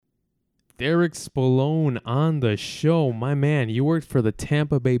Derek Spallone on the show. My man, you worked for the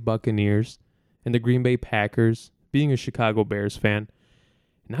Tampa Bay Buccaneers and the Green Bay Packers, being a Chicago Bears fan.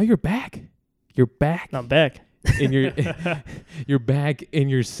 Now you're back. You're back. I'm back. In your, you're back in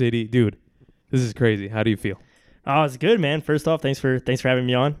your city. Dude, this is crazy. How do you feel? Oh, it's good, man. First off, thanks for having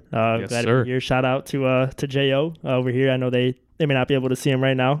me on. Yes, glad sir. to be here. Shout out to Jo over here. I know they may not be able to see him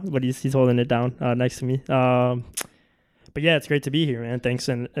right now, but he's holding it down next to me. But yeah, it's great to be here, man. Thanks,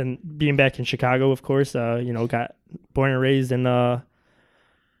 and being back in Chicago, of course. Got born and raised in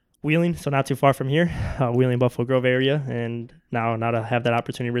Wheeling, so not too far from here, Wheeling, Buffalo Grove area, and now to have that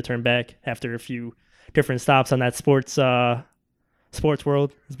opportunity to return back after a few different stops on that sports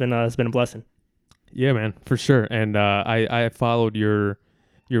world has been a blessing. Yeah, man, for sure. And I followed your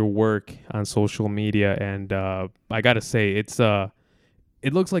work on social media, and I gotta say,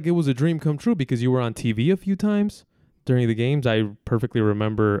 it looks like it was a dream come true because you were on TV a few times during the games. I perfectly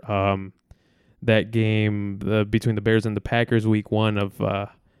remember that game between the Bears and the Packers, week 1 of the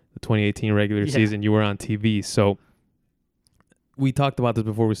 2018 regular season. You were on TV, so we talked about this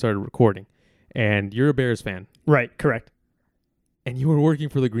before we started recording. And you're a Bears fan, Right? Correct. and you were working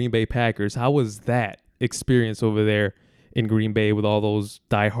for the Green Bay Packers. How was that experience over there in Green Bay with all those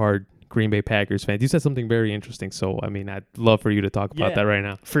diehard Green Bay Packers fans? You said something very interesting, so I mean, I'd love for you to talk about that right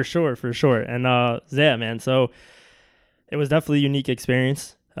now. For sure. And yeah, man. So it was definitely a unique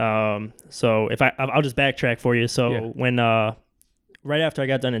experience. So if I'll just backtrack for you. So when right after I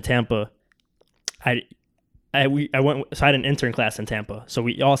got done in Tampa, I went. So I had an intern class in Tampa. So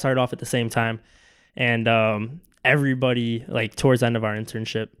we all started off at the same time, and everybody, like, towards the end of our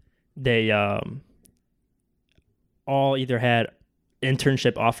internship, they all either had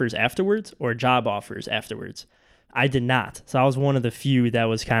internship offers afterwards or job offers afterwards. I did not. So I was one of the few that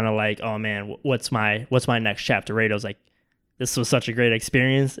was kind of like, oh man, what's my next chapter, right? I was like, this was such a great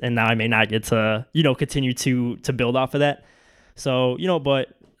experience, and now I may not get to, continue to build off of that. So, but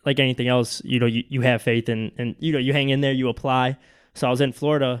like anything else, you have faith and you hang in there, you apply. So I was in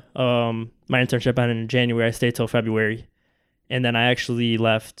Florida. My internship ended in January. I stayed till February. And then I actually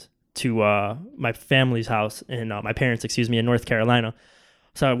left to my family's house my parents, in North Carolina.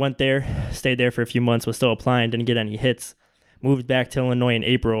 So I went there, stayed there for a few months, was still applying, didn't get any hits. Moved back to Illinois in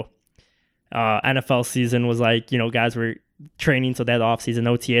April. NFL season was like, guys were training, so that off season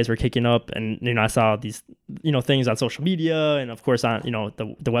OTAs were kicking up, and I saw these things on social media, and of course on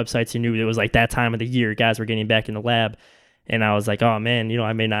the websites. You knew it was like that time of the year, guys were getting back in the lab, and I was like, oh man,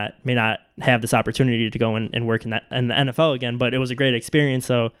 I may not have this opportunity to go and work in the NFL again, but it was a great experience.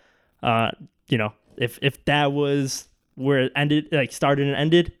 So if that was where it ended, like started and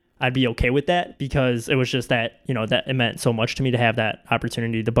ended, I'd be okay with that, because it was just that that it meant so much to me to have that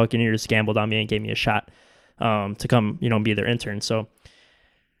opportunity. The Buccaneers gambled on me and gave me a shot to come, be their intern. So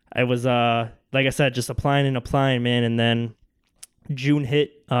I was, like I said, just applying, man. And then June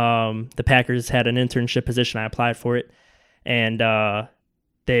hit, the Packers had an internship position. I applied for it, and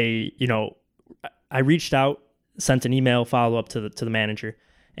they, I reached out, sent an email follow up to the manager,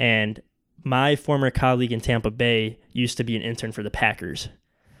 and my former colleague in Tampa Bay used to be an intern for the Packers.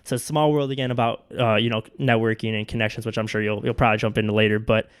 So it's a small world again about, networking and connections, which I'm sure you'll probably jump into later.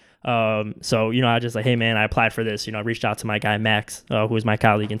 But so I just like, hey man, I applied for this. I reached out to my guy Max, who was my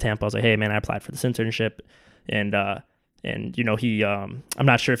colleague in Tampa. I was like, hey man, I applied for this internship, and he, I'm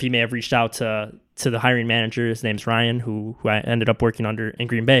not sure if he may have reached out to the hiring manager. His name's Ryan, who I ended up working under in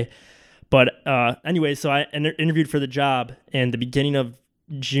Green Bay. But anyway, so I interviewed for the job in the beginning of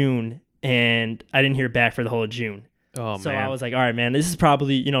June, and I didn't hear back for the whole of June. Oh so man. I was like, all right, man, this is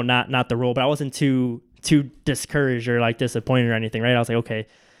probably not the role, but I wasn't too discouraged or like disappointed or anything, right? I was like, okay.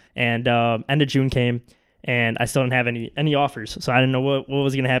 And end of June came, and I still didn't have any offers, so I didn't know what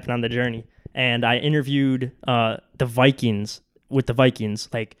was going to happen on the journey. And I interviewed the Vikings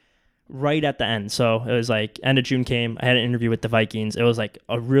like right at the end. So it was like end of June came, I had an interview with the Vikings. It was like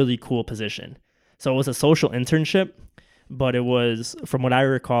a really cool position. So it was a social internship, but it was, from what I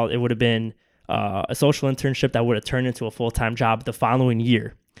recall, it would have been a social internship that would have turned into a full-time job the following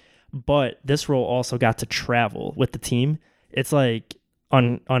year. But this role also got to travel with the team. It's like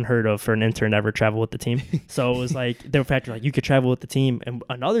unheard of for an intern to ever travel with the team. So it was like, the fact like you could travel with the team. And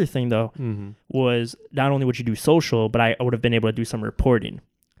another thing though was not only would you do social, but I would have been able to do some reporting.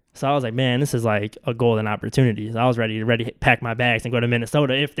 So I was like, man, this is like a golden opportunity. So I was ready to pack my bags and go to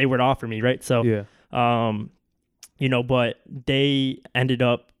Minnesota if they were to offer me, right? So Yeah. But they ended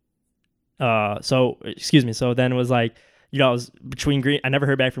up so then it was like, I was between I never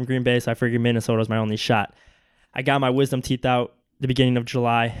heard back from Green Bay, so I figured Minnesota was my only shot. I got my wisdom teeth out the beginning of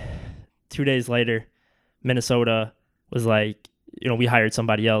July. 2 days later, Minnesota was like, we hired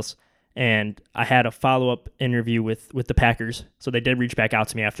somebody else. and I had a follow-up interview with the Packers. So they did reach back out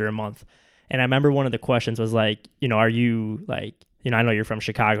to me after a month. And I remember one of the questions was like, are you like, I know you're from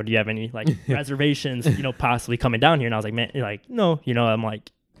Chicago. Do you have any like reservations, possibly coming down here? And I was like, man, like, no, I'm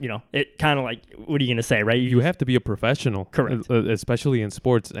like, it kind of like, what are you going to say, right? You have to be a professional. Correct. Especially in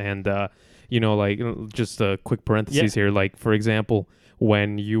sports. And, like just a quick parenthesis here. Like, for example,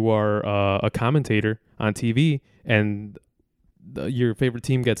 when you are a commentator on TV and your favorite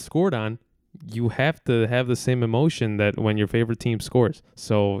team gets scored on, you have to have the same emotion that when your favorite team scores.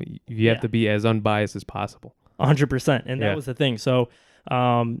 So you have to be as unbiased as possible. 100%. And that was the thing. So,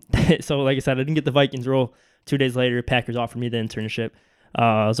 so like I said, I didn't get the Vikings role. 2 days later, Packers offered me the internship. It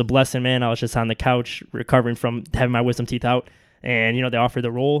was a blessing, man. I was just on the couch recovering from having my wisdom teeth out. And, they offered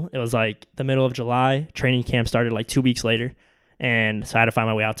the role. It was like the middle of July. Training camp started like 2 weeks later. And so I had to find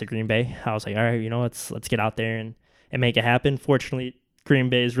my way out to Green Bay. I was like, all right, let's get out there and make it happen. Fortunately, Green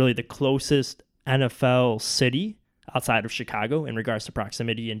Bay is really the closest NFL city outside of Chicago in regards to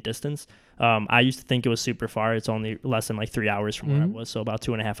proximity and distance. I used to think it was super far. It's only less than like 3 hours from where I was, so about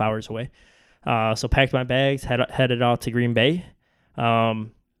 2.5 hours away. So packed my bags, headed out to Green Bay.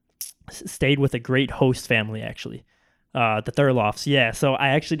 Stayed with a great host family, actually. The Thurlofts. Yeah, so I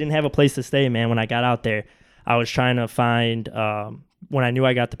actually didn't have a place to stay, man, when I got out there. I was trying to find, when I knew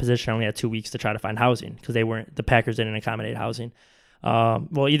I got the position, I only had 2 weeks to try to find housing because the Packers didn't accommodate housing.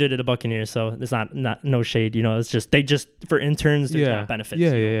 Well, either did the Buccaneers, so it's not no shade, it's just, for interns, there's not benefits.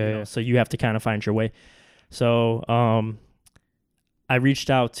 Yeah. So you have to kind of find your way. So, I reached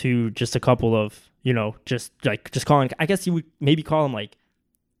out to just a couple of, just calling, I guess you would maybe call them like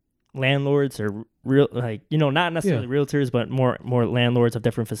landlords or real, like, not necessarily realtors, but more landlords of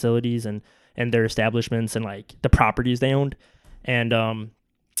different facilities and their establishments and like the properties they owned. And,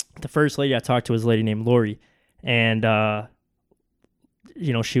 the first lady I talked to was a lady named Lori. And,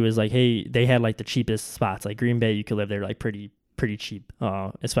 she was like, hey, they had like the cheapest spots, like Green Bay, you could live there like pretty cheap,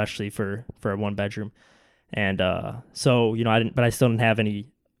 especially for a 1-bedroom. And, so, I still didn't have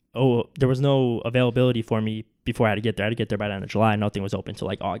there was no availability for me before I had to get there. I had to get there by the end of July. Nothing was open until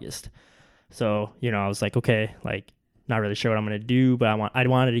like August. So, I was like, okay, like not really sure what I'm going to do, but I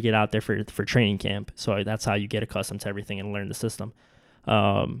wanted to get out there for training camp. So that's how you get accustomed to everything and learn the system.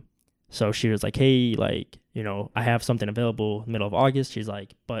 So she was like, hey, like, I have something available middle of August. She's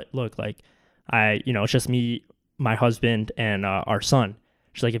like, but look, like it's just me, my husband, and our son.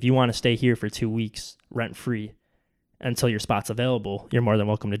 She's like, if you want to stay here for 2 weeks rent free until your spot's available, you're more than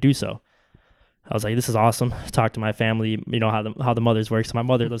welcome to do so. I was like, this is awesome. Talk to my family, how the mothers work. So my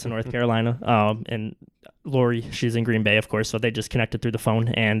mother lives in North Carolina, and Lori, she's in Green Bay, of course. So they just connected through the phone,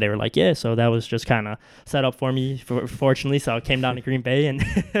 and they were like, yeah. So that was just kind of set up for me, fortunately. So I came down to Green Bay and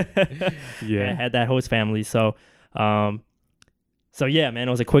I had that host family. So, yeah, man,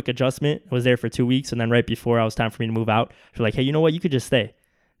 it was a quick adjustment. I was there for 2 weeks, and then right before it was time for me to move out, they're like, hey, you know what? You could just stay.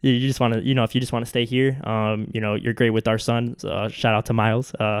 You just want to, if you just want to stay here, you're great with our son. Shout out to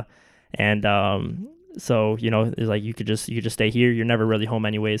Miles. So, it's like, you could just stay here. You're never really home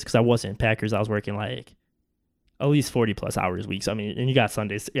anyways. Cause I wasn't Packers. I was working like at least 40 plus hours weeks. I mean, and you got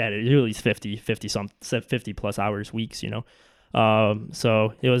Sundays, at least 50 plus hours weeks,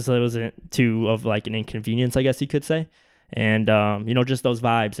 so it wasn't too of like an inconvenience, I guess you could say. And, just those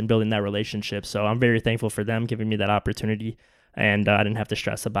vibes and building that relationship. So I'm very thankful for them giving me that opportunity. And I didn't have to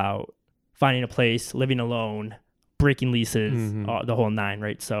stress about finding a place, living alone, breaking leases, the whole nine,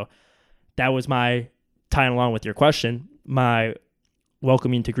 right? So that was my tying along with your question, my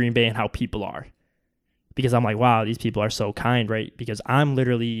welcoming to Green Bay and how people are. Because I'm like, wow, these people are so kind, right? Because I'm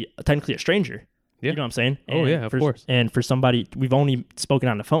literally technically a stranger. Yeah. You know what I'm saying? Oh, yeah, of course. And for somebody, we've only spoken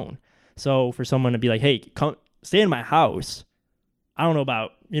on the phone. So for someone to be like, hey, come stay in my house, I don't know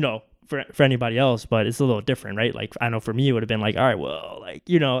about, for anybody else, but it's a little different, right? Like, I know for me, it would have been like, all right, well, like,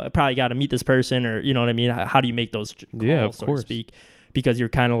 I probably got to meet this person, or, you know what I mean? How do you make those calls, so to speak? Because you're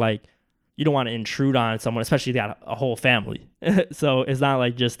kind of like, you don't want to intrude on someone, especially if they got a whole family. So it's not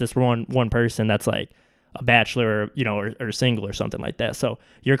like just this one person that's like a bachelor, or single or something like that. So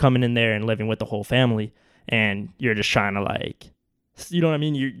you're coming in there and living with the whole family, and you're just trying to like, you know what I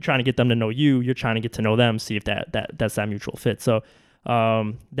mean? You're trying to get them to know you. You're trying to get to know them, see if that's that mutual fit. So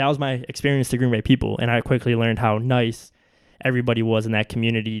that was my experience to Green Bay people, and I quickly learned how nice everybody was in that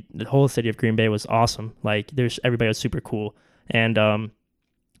community. The whole city of Green Bay was awesome. Like, everybody was super cool. And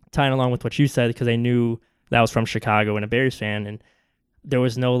tying along with what you said, because I knew that I was from Chicago and a Bears fan, and there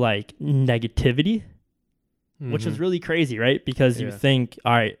was no like negativity, which was really crazy, right? Because you think,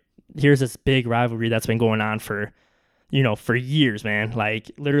 all right, here's this big rivalry that's been going on for for years, man.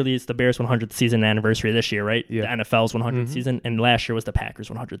 Like literally, it's the Bears' 100th season anniversary this year, right? Yeah. The NFL's 100th season, and last year was the Packers'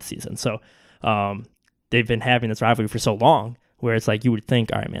 100th season. So, they've been having this rivalry for so long, where it's like you would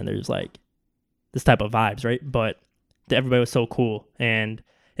think, all right, man, there's like this type of vibes, right? But everybody was so cool, and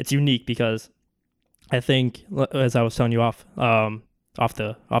it's unique because I think, as I was telling you off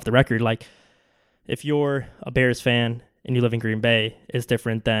the record, like if you're a Bears fan and you live in Green Bay, it's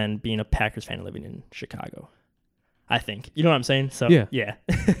different than being a Packers fan and living in Chicago. I think, you know what I'm saying? So yeah.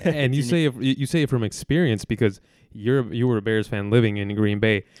 And you say it from experience because you were a Bears fan living in Green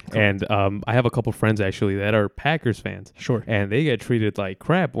Bay, cool. And I have a couple friends actually that are Packers fans. Sure. And they get treated like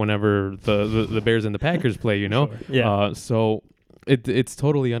crap whenever the Bears and the Packers play. You know. Sure. Yeah. So it's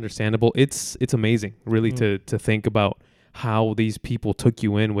totally understandable. It's amazing, really, to think about how these people took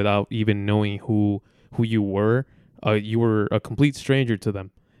you in without even knowing who you were. You were a complete stranger to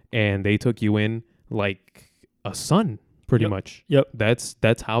them, and they took you in like a son, pretty much. Yep.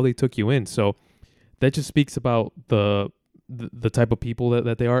 That's how they took you in. So that just speaks about the type of people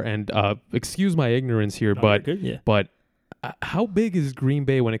that they are. And excuse my ignorance here, but how big is Green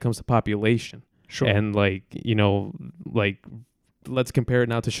Bay when it comes to population? Sure. And let's compare it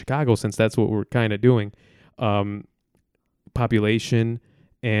now to Chicago, since that's what we're kind of doing. Population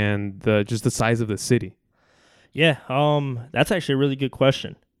and just the size of the city. Yeah, that's actually a really good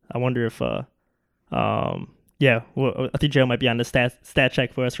question. I wonder if well, I think Joe might be on the stat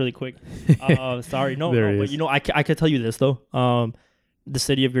check for us really quick. Sorry, no, but I could tell you this though. The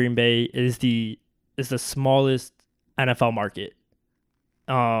city of Green Bay is the smallest NFL market.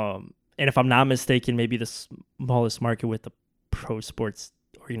 And if I'm not mistaken, maybe the smallest market with the pro sports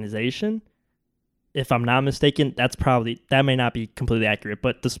organization. If I'm not mistaken, that may not be completely accurate,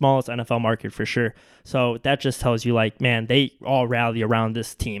 but the smallest NFL market for sure. So that just tells you, like, man, they all rally around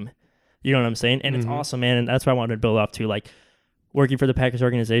this team. You know what I'm saying? And it's awesome, man. And that's what I wanted to build up to. Like, working for the Packers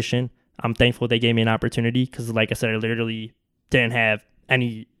organization, I'm thankful they gave me an opportunity because, like I said, I literally didn't have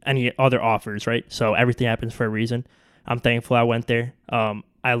any other offers, right? So everything happens for a reason. I'm thankful I went there.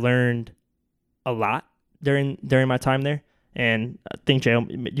 I learned a lot during my time there. And I think, Jay,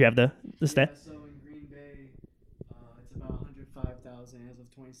 you have the stat? Yeah, so in Green Bay, it's about 105,000 as of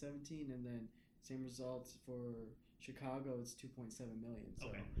 2017, and then same results for Chicago, it's 2.7 million. So.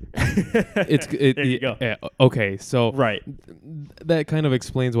 Okay. There you go. Yeah, okay, so right. That kind of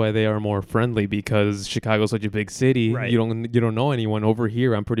explains why they are more friendly, because Chicago's such a big city. Right. You don't know anyone. Over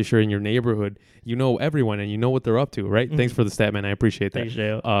here, I'm pretty sure in your neighborhood, you know everyone and you know what they're up to, right? Mm-hmm. Thanks for the stat, man. I appreciate that. Thanks,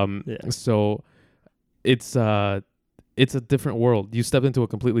 Jay. So it's a different world. You stepped into a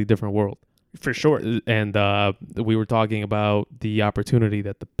completely different world. For sure. And we were talking about the opportunity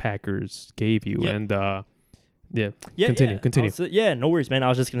that the Packers gave you. Yep. And continue. No worries, man. I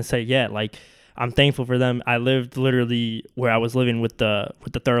was just going to say, like, I'm thankful for them. I lived literally where I was living with the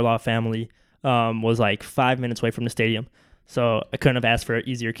Thurlaw family, was like 5 minutes away from the stadium. So I couldn't have asked for an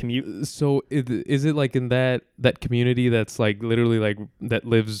easier commute. So is it like in that community that's like literally like that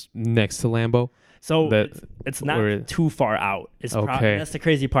lives next to Lambeau? So it's not too far out. It's okay. That's the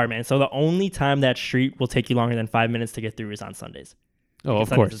crazy part, man. So the only time that street will take you longer than 5 minutes to get through is on Sundays. Oh,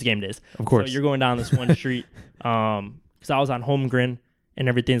 of course. It's game days. Of course. So you're going down this one street. Because I was on Holmgren and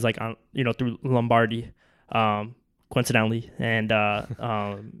everything's like on, through Lombardi, coincidentally. And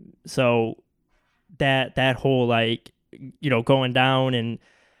so that whole like, going down, and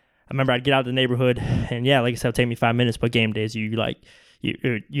I remember I'd get out of the neighborhood and like I said, it would take me 5 minutes, but game days you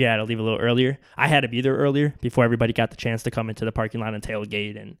had to leave a little earlier. I had to be there earlier before everybody got the chance to come into the parking lot and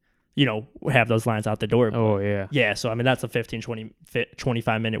tailgate and, have those lines out the door. Oh, yeah. Yeah, so, I mean, that's a 15, 20,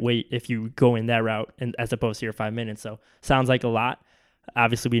 25-minute wait if you go in that route and as opposed to your 5 minutes. So, sounds like a lot.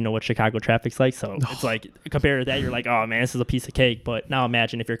 Obviously, we know what Chicago traffic's like, so it's like, compared to that, you're like, oh, man, this is a piece of cake. But now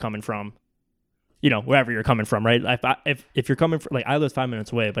imagine if you're coming from, wherever you're coming from, right? If you're coming from, like, I live 5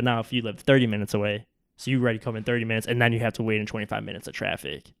 minutes away, but now if you live 30 minutes away, so you already come in 30 minutes, and then you have to wait in 25 minutes of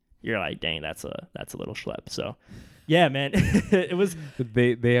traffic. You're like, dang, that's a little schlep. So, yeah, man, it was.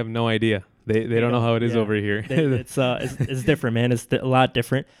 They have no idea. They don't know how it is over here. It's different, man. It's a lot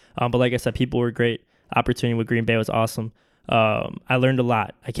different. But like I said, people were great. Opportunity with Green Bay was awesome. I learned a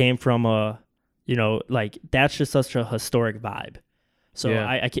lot. I came from like that's just such a historic vibe. So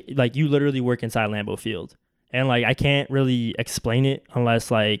I you literally work inside Lambeau Field. And like I can't really explain it unless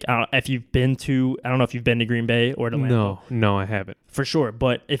like I don't know if you've been to Green Bay or to Lambeau. No, I haven't. For sure,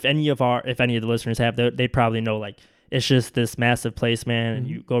 but if any of the listeners have, they probably know like it's just this massive place, man. And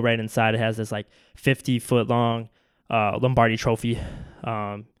you go right inside, it has this like 50-foot long Lombardi Trophy.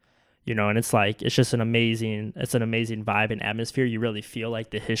 And it's like it's just an amazing vibe and atmosphere. You really feel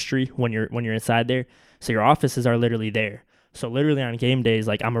like the history when you're inside there. So your offices are literally there. So literally on game days,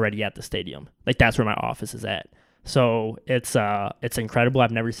 like I'm already at the stadium. Like that's where my office is at. So it's incredible.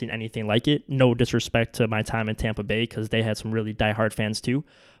 I've never seen anything like it. No disrespect to my time in Tampa Bay because they had some really diehard fans too,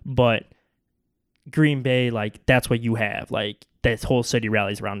 but Green Bay, like that's what you have. Like this whole city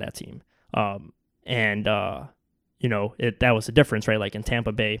rallies around that team. That was the difference, right? Like in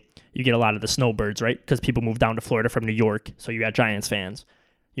Tampa Bay, you get a lot of the snowbirds, right? Because people move down to Florida from New York, so you got Giants fans.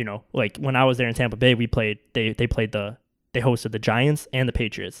 Like when I was there in Tampa Bay, they hosted the Giants and the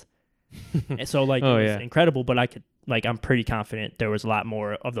Patriots. And so like it was incredible, but I'm pretty confident there was a lot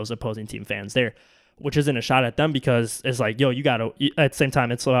more of those opposing team fans there, which isn't a shot at them because it's like, yo, you got to at the same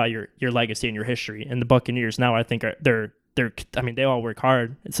time it's about your legacy and your history. And the Buccaneers now I think they all work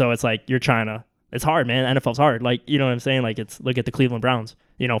hard. So it's like it's hard, man. NFL's hard. Like, you know what I'm saying? Like look at the Cleveland Browns,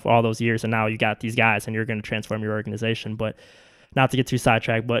 for all those years, and now you got these guys and you're going to transform your organization. But not to get too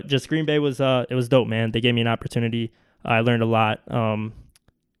sidetracked, but just Green Bay was dope, man. They gave me an opportunity. I learned a lot.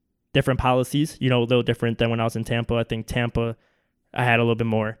 Different policies, a little different than when I was in Tampa. I think Tampa, I had a little bit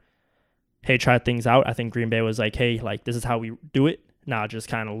more, hey, try things out. I think Green Bay was like, hey, like this is how we do it. Now just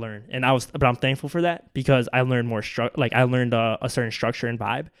kind of learn. But I'm thankful for that because I learned I learned a certain structure and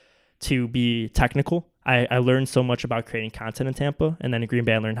vibe to be technical. I learned so much about creating content in Tampa, and then in Green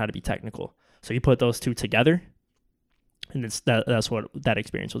Bay I learned how to be technical. So you put those two together, and that's what that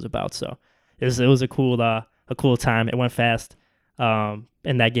experience was about. So it was a cool time. It went fast.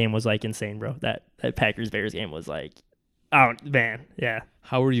 And that game was like insane, bro. That Packers-Bears game was like, oh man, yeah.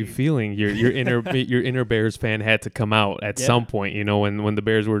 How were you feeling? Your inner Bears fan had to come out at some point. When the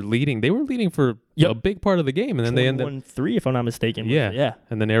Bears were leading, they were leading for a big part of the game, and then they ended 1-3, if I'm not mistaken. Yeah.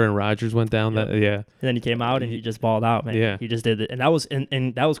 And then Aaron Rodgers went down. Yep. And then he came out and he just balled out, man. Yeah. He just did it, and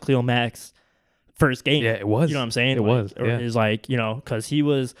that was Khalil Mack's first game. Yeah, it was. You know what I'm saying? It was. Or is like because he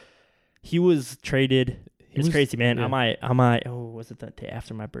was traded. It's crazy, man. Yeah. Was it the day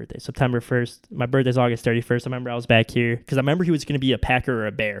after my birthday? September 1st. My birthday's August 31st. I remember I was back here because I remember he was going to be a Packer or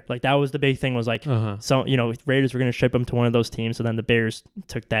a Bear. Like that was the big thing was like, so, Raiders were going to ship him to one of those teams. So then the Bears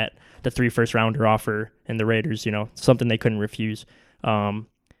took the 3 first-rounder offer and the Raiders, something they couldn't refuse.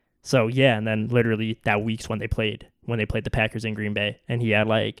 So yeah. And then literally that week's when they played the Packers in Green Bay, and he had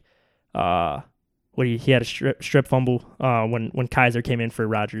like, he had a strip fumble, when Kaiser came in for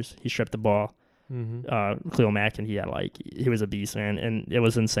Rodgers, he stripped the ball. Khalil Mack, and he was a beast, man, and it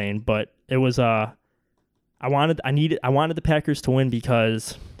was insane. But it was I wanted the Packers to win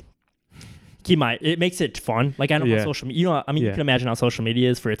because it makes it fun. Like I know how social media, you can imagine how social media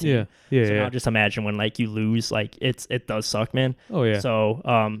is for a team. Now just imagine when like you lose, like it does suck, man. Oh yeah. So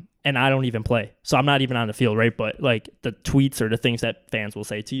and I don't even play, so I'm not even on the field, right? But like the tweets or the things that fans will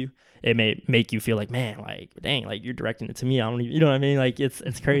say to you, it may make you feel like, man, like dang, like you're directing it to me. I don't even, you know what I mean? Like it's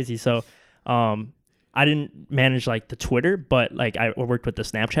crazy. So. I didn't manage like the Twitter, but like I worked with the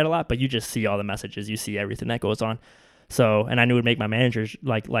Snapchat a lot, but you just see all the messages, you see everything that goes on. So, and I knew it would make my managers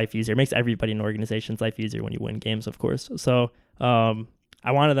like life easier. It makes everybody in organization's life easier when you win games, of course. So, I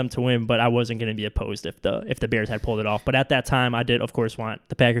wanted them to win, but I wasn't going to be opposed if the Bears had pulled it off. But at that time, I did, of course, want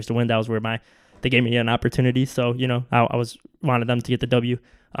the Packers to win. That was where they gave me an opportunity. So, I wanted them to get the W.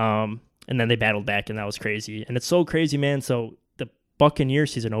 And then they battled back, and that was crazy. And it's so crazy, man. So Buccaneer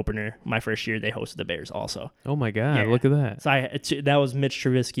season opener, my first year, they hosted the Bears also. Oh my God, look at that. So that was Mitch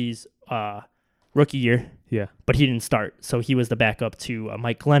Trubisky's rookie year. Yeah. But he didn't start. So he was the backup to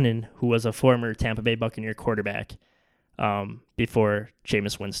Mike Glennon, who was a former Tampa Bay Buccaneer quarterback before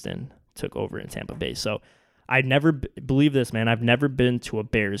Jameis Winston took over in Tampa Bay. So I never believe this, man. I've never been to a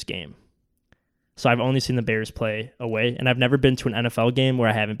Bears game. So I've only seen the Bears play away, and I've never been to an NFL game where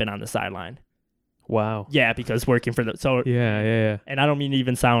I haven't been on the sideline. Wow. Yeah, because working for Yeah. And I don't mean to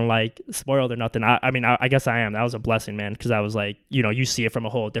even sound like spoiled or nothing. I guess I am. That was a blessing, man, because I was like, you see it from a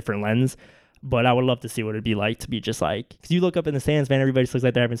whole different lens. But I would love to see what it'd be like to be just like, because you look up in the stands, man, everybody looks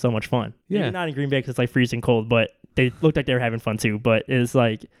like they're having so much fun. Yeah. Maybe not in Green Bay because it's like freezing cold, but they looked like they were having fun too. But it's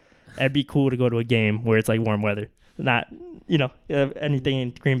like, it'd be cool to go to a game where it's like warm weather. Not, anything in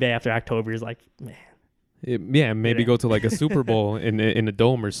Green Bay after October is like, man. Maybe go to like a Super Bowl in a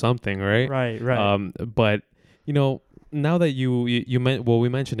dome or something, right? Right. But now that we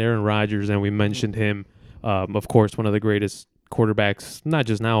mentioned Aaron Rodgers and we mentioned him, of course, one of the greatest quarterbacks, not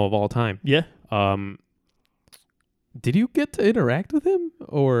just now, of all time. Yeah. Did you get to interact with him,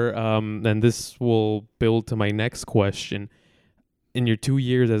 or and this will build to my next question? In your 2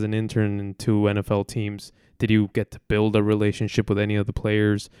 years as an intern in 2 NFL teams, did you get to build a relationship with any of the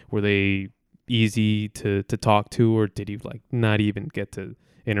players? Were they easy to talk to, or did you like not even get to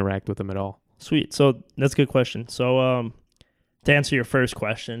interact with him at all. Sweet. So that's a good question. So to answer your first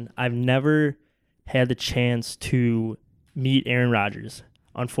question, I've never had the chance to meet Aaron Rodgers,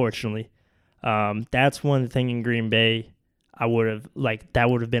 unfortunately. That's one thing in Green Bay I would have I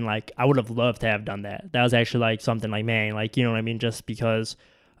would have loved to have done that. That was actually like something like, man, like, you know what I mean? Just because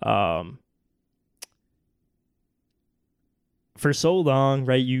for so long,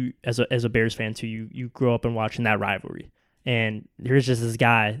 right, you as a Bears fan too, you grow up and watching that rivalry. And here's just this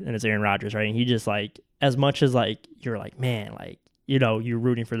guy, and it's Aaron Rodgers, right? And he just like, as much as like you're like, man, like, you know, you're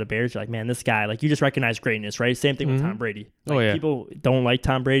rooting for the Bears, you're like, man, this guy, like, you just recognize greatness, right? Same thing with Tom Brady. Like, people don't like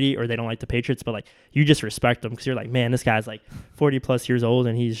Tom Brady or they don't like the Patriots, but like, you just respect them because you're like, man, this guy's like 40 plus years old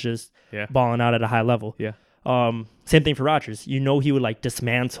and he's just balling out at a high level. Yeah. Same thing for Rodgers. You know, he would like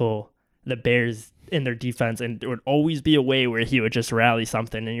dismantle the Bears in their defense, and there would always be a way where he would just rally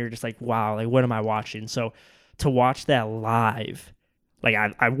something, and you're just like, wow, like, what am I watching? So to watch that live, like,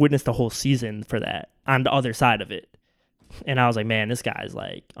 I witnessed the whole season for that on the other side of it. And I was like, man, this guy's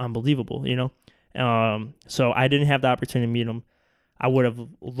like unbelievable, you know? So I didn't have the opportunity to meet him. I would have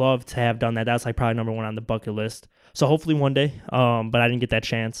loved to have done that. That's like probably number one on the bucket list. So hopefully one day, but I didn't get that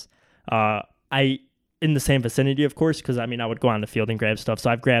chance. In the same vicinity, of course, because I mean, I would go on the field and grab stuff. So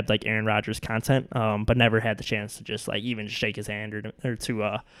I've grabbed like Aaron Rodgers content, but never had the chance to just like even shake his hand or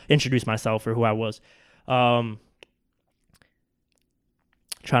to introduce myself or who I was. Trying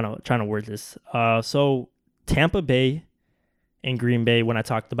to word this. So Tampa Bay and Green Bay, when I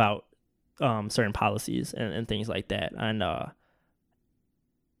talked about certain policies and things like that, and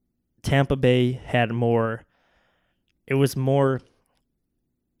Tampa Bay had more. It was more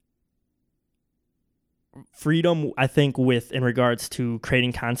freedom, I think, in regards to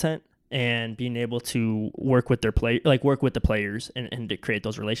creating content and being able to work with the players and to create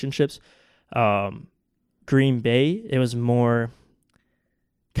those relationships. Green Bay, it was more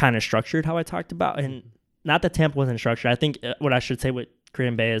kind of structured, how I talked about, and not that Tampa wasn't structured. I think what I should say with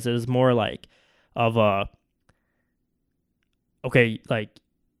Green Bay is it was more like of a, okay, like,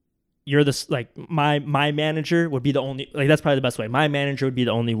 you're this, like, my manager would be the only, like, that's probably the best way. My manager would be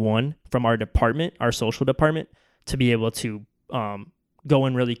the only one from our department, our social department, to be able to go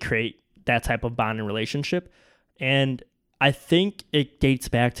and really create that type of bond and relationship. And I think it dates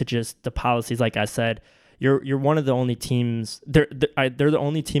back to just the policies. Like I said, you're one of the only teams, they're the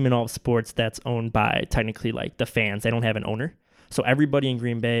only team in all of sports that's owned by technically like the fans. They don't have an owner. So everybody in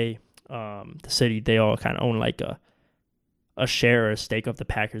Green Bay, the city, they all kind of own like a share or a stake of the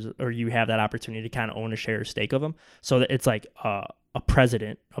Packers, or you have that opportunity to kind of own a share or stake of them. So that it's like a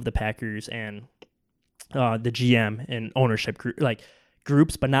president of the Packers and the GM and ownership group, like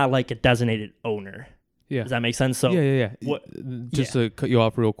groups, but not like a designated owner. Yeah. Does that make sense? So yeah. Just to cut you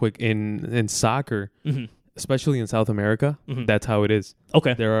off real quick, in soccer, especially in South America, that's how it is.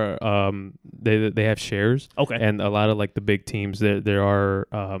 Okay. There are they have shares. Okay. And a lot of like the big teams, there are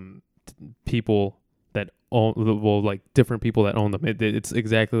people that own, well, like different people that own them. It's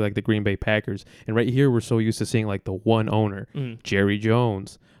exactly like the Green Bay Packers. And right here, we're so used to seeing like the one owner, Jerry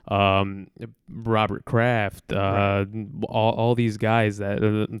Jones, Robert Kraft, all these guys that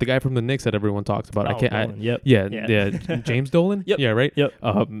the guy from the Knicks that everyone talks about. James Dolan. Yep. Yeah, right. Yep.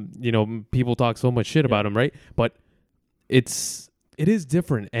 You know, people talk so much shit about him, right? But it is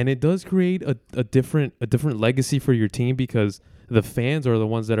different, and it does create a different legacy for your team, because the fans are the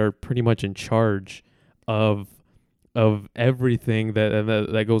ones that are pretty much in charge of everything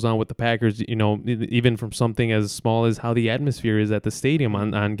that goes on with the Packers, you know, even from something as small as how the atmosphere is at the stadium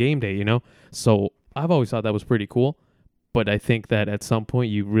on game day, you know. So I've always thought that was pretty cool, but I think that at some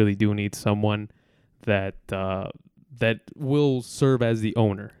point you really do need someone that will serve as the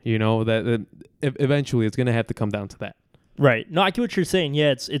owner, you know, that eventually it's going to have to come down to that. Right. No, I get what you're saying.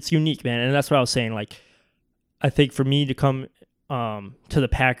 Yeah, it's unique, man. And that's what I was saying. Like, I think for me to come to the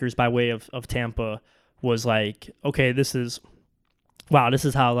Packers by way of Tampa was like, okay, this is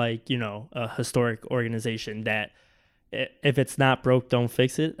how, like, you know, a historic organization that if it's not broke, don't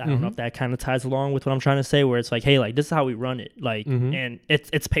fix it. I don't know if that kind of ties along with what I'm trying to say, where it's like, hey, like, this is how we run it. Like, and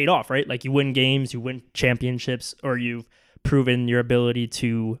it's paid off, right? Like, you win games, you win championships, or you've proven your ability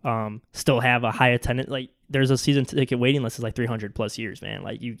to still have a high attendance. Like, there's a season ticket waiting list is like 300 plus years, man.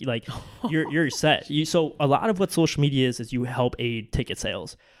 Like, you're set. So a lot of what social media is you help aid ticket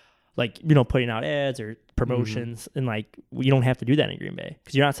sales, like, you know, putting out ads or promotions, and like, you don't have to do that in Green Bay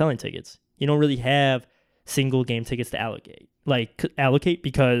because you're not selling tickets. You don't really have single game tickets to allocate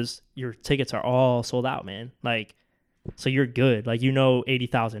because your tickets are all sold out, man. Like, so you're good. Like, you know,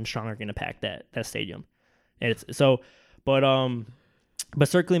 80,000 strong are gonna pack that stadium, and it's so. But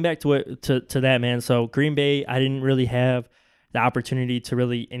circling back to that, man. So Green Bay, I didn't really have the opportunity to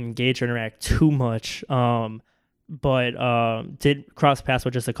really engage or interact too much. But did cross paths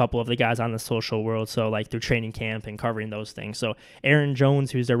with just a couple of the guys on the social world. So like through training camp and covering those things. So Aaron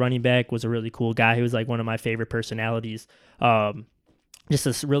Jones, who's their running back, was a really cool guy. He was like one of my favorite personalities. Just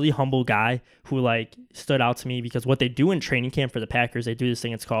this really humble guy who like stood out to me because what they do in training camp for the Packers, they do this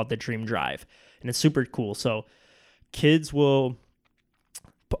thing. It's called the Dream Drive, and it's super cool. So kids will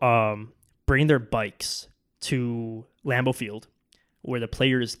bring their bikes to Lambeau Field, where the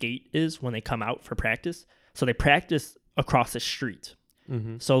player's gate is when they come out for practice. So they practice across the street.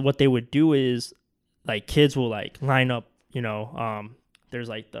 Mm-hmm. So what they would do is like kids will like line up, there's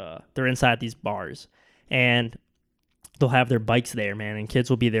like they're inside these bars and they'll have their bikes there, man. And kids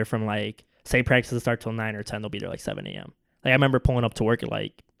will be there from like, say practices start till 9 or 10, they'll be there like 7 a.m. Like I remember pulling up to work at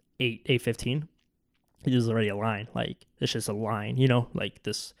like 8:15. There's already a line. Like it's just a line, like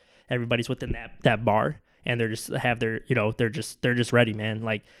this, everybody's within that bar. And they're just have their, they're just ready, man.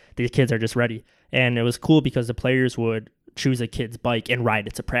 Like these kids are just ready. And it was cool because the players would choose a kid's bike and ride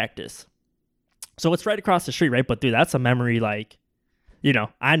it to practice. So it's right across the street, right? But dude, that's a memory. Like,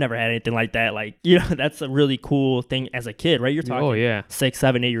 I never had anything like that. Like, that's a really cool thing as a kid, right? You're talking 6,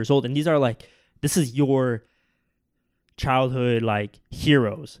 7, 8 years old. And these are like, this is your childhood, like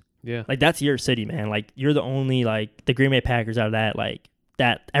heroes. Yeah. Like that's your city, man. Like you're the only, like the Green Bay Packers out of that, like,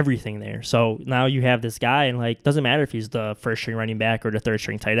 that everything there. So now you have this guy and like doesn't matter if he's the first string running back or the third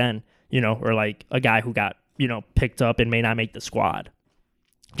string tight end, or like a guy who got, picked up and may not make the squad.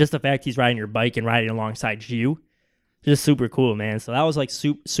 Just the fact he's riding your bike and riding alongside you, just super cool, man. So that was like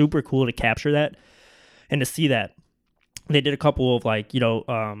super cool to capture that and to see that. They did a couple of like,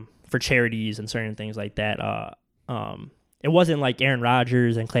 for charities and certain things like that. It wasn't like Aaron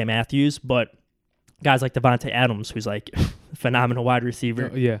Rodgers and Clay Matthews, but guys like Devontae Adams, who's like phenomenal wide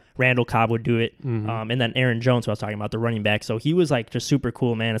receiver. Yeah. Randall Cobb would do it. Mm-hmm. And then Aaron Jones, who I was talking about, the running back. So he was like just super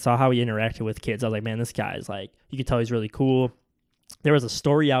cool, man. I saw how he interacted with kids. I was like, man, this guy is like, you could tell he's really cool. There was a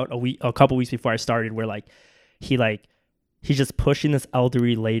story out a couple weeks before I started where like he's just pushing this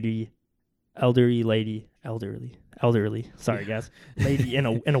elderly lady, sorry guys, lady in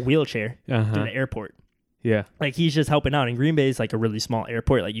a wheelchair Uh-huh. to the airport. Yeah. Like he's just helping out. And Green Bay is like a really small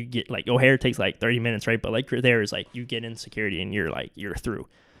airport. Like you get like O'Hare takes like 30 minutes, right? But like there is like you get in security and you're through.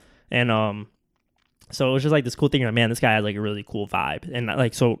 And so it was just like this cool thing. Like, man, this guy has like a really cool vibe. And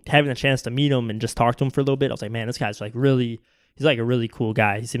like so having the chance to meet him and just talk to him for a little bit, I was like, man, this guy's like he's like a really cool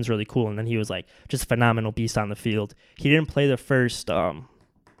guy. He seems really cool. And then he was like just a phenomenal beast on the field. He didn't play the first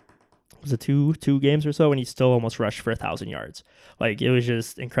was it two games or so, and he still almost rushed for 1,000 yards. Like it was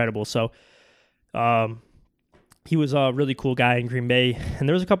just incredible. So he was a really cool guy in Green Bay. And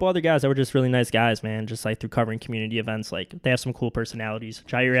there was a couple other guys that were just really nice guys, man, just like through covering community events. Like they have some cool personalities.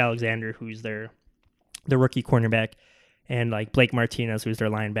 Jair Alexander, who's their rookie cornerback, and like Blake Martinez, who's their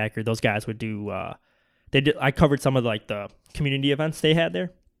linebacker. Those guys would do I covered some of like the community events they had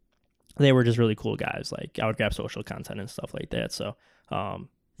there. They were just really cool guys. Like I would grab social content and stuff like that. So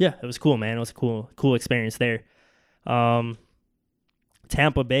yeah, it was cool, man. It was a cool experience there.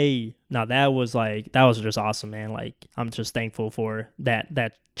 Tampa Bay, now that was just awesome, man. Like I'm just thankful for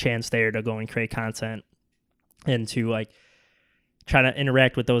that chance there to go and create content and to like try to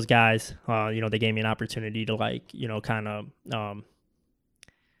interact with those guys. They gave me an opportunity to like, kind of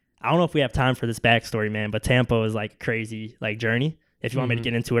I don't know if we have time for this backstory, man, but Tampa is like a crazy like journey. If you want me to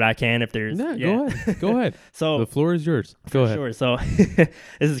get into it, I can. If there's Go ahead. So the floor is yours. Go ahead. Sure. So this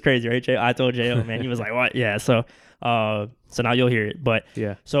is crazy, right, Jay? I told Jay, man, he was like, "What?" Yeah. So now you'll hear it. But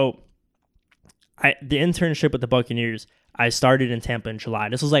yeah. So the internship with the Buccaneers, I started in Tampa in July.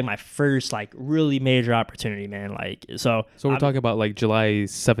 This was like my first like really major opportunity, man. Like so we're talking about like July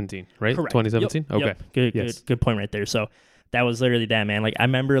 17, right? Correct. 2017. Yep. Okay. Yep. Good point right there. So that was literally that, man. Like I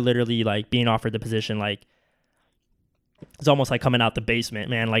remember literally like being offered the position, like it's almost like coming out the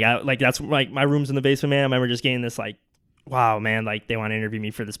basement, man. Like that's like my room's in the basement, man. I remember just getting this like, wow, man, like they want to interview me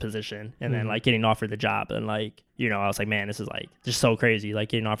for this position, and then like getting offered the job, and like I was like, man, this is like just so crazy, like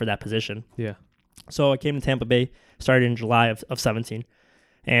getting offered that position. Yeah. So I came to Tampa Bay, started in July of 17,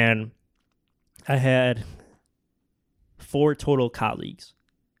 and I had 4 total colleagues.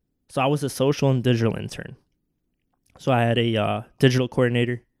 So I was a social and digital intern. So I had a digital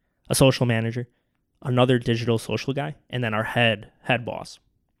coordinator, a social manager, another digital social guy, and then our head boss.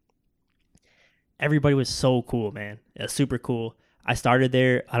 Everybody was so cool, man. Yeah, super cool. I started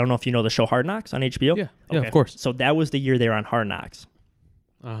there. I don't know if you know the show Hard Knocks on HBO. Yeah, okay. Of course. So that was the year they were on Hard Knocks.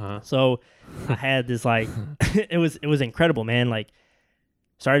 So I had this like, it was incredible, man. Like,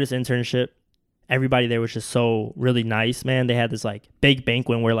 started this internship. Everybody there was just so really nice, man. They had this like big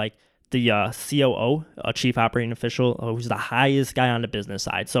banquet where like the COO, Chief Operating Official, who's the highest guy on the business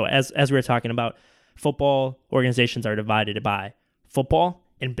side. So as we were talking about, football organizations are divided by football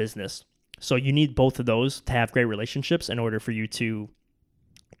and business. So you need both of those to have great relationships in order for you to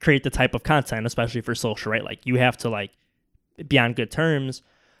create the type of content, especially for social, right? Like you have to like be on good terms,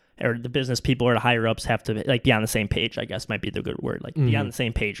 or the business people or the higher ups have to like be on the same page, I guess might be the good word. Like be on the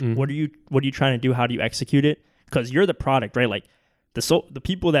same page. What are you trying to do? How do you execute it? Because you're the product, right? Like the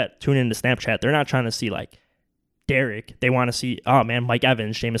people that tune into Snapchat, they're not trying to see like Derek. They want to see, oh man, Mike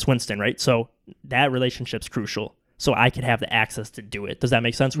Evans, Jameis Winston, right? So that relationship's crucial. So I could have the access to do it. Does that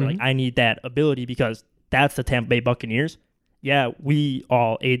make sense? Where like I need that ability because that's the Tampa Bay Buccaneers. Yeah, we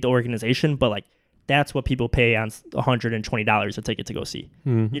all aid the organization, but like that's what people pay on $120 a ticket to go see.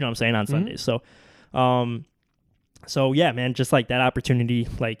 You know what I'm saying, on Sundays. So yeah, man, just like that opportunity,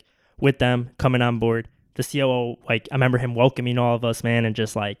 like with them coming on board, the COO, like I remember him welcoming all of us, man, and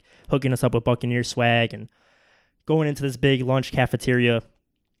just like hooking us up with Buccaneer swag and going into this big lunch cafeteria.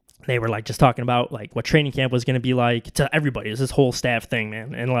 They were like just talking about like what training camp was going to be like to everybody. It's this whole staff thing,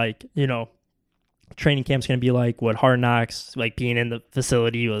 man. And like, you know, training camp's going to be like what Hard Knocks, like being in the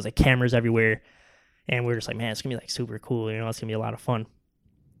facility, was like cameras everywhere. And we were just like, man, it's going to be like super cool. You know, it's going to be a lot of fun.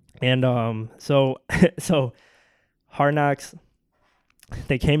 And so Hard Knocks,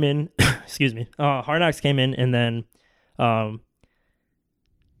 they came in, excuse me. Hard Knocks came in, and then I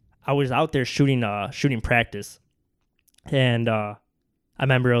was out there shooting practice. And I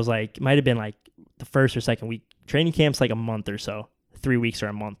remember it was like, might have been like the first or second week. Training camp's like a month or so, 3 weeks or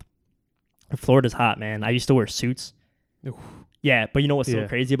a month. Florida's hot, man. I used to wear suits. Oof. Yeah, but you know what's so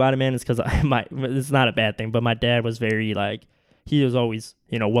crazy about it, man? It's because it's not a bad thing, but my dad was very like, he was always,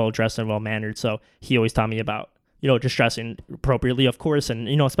 you know, well dressed and well mannered. So he always taught me about, you know, just dressing appropriately, of course. And,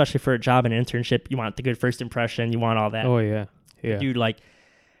 you know, especially for a job and internship, you want the good first impression. You want all that. Oh, yeah. Yeah. Dude, like,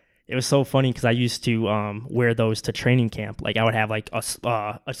 it was so funny because I used to wear those to training camp. Like, I would have like a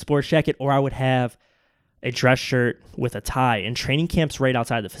sports jacket, or I would have a dress shirt with a tie. And training camp's right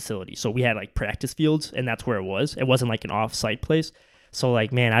outside the facility. So we had like practice fields, and that's where it was. It wasn't like an off-site place. So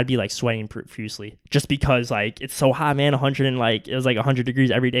like, man, I'd be like sweating profusely just because like it's so hot, man. It was like 100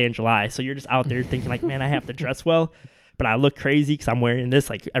 degrees every day in July. So you're just out there thinking like, man, I have to dress well, but I look crazy because I'm wearing this.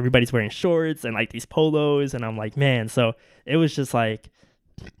 Like everybody's wearing shorts and like these polos, and I'm like, man. So it was just like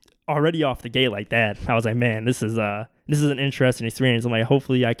already off the gate like that. I was like, man, this is an interesting experience. I'm like,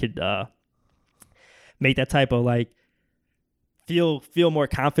 hopefully I could make that type of like feel more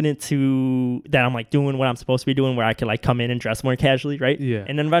confident to that I'm like doing what I'm supposed to be doing, where I could like come in and dress more casually, right? Yeah.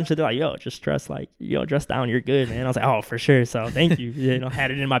 And then eventually they're like, yo, just dress down, you're good, man. I was like, oh, for sure. So thank you. You know,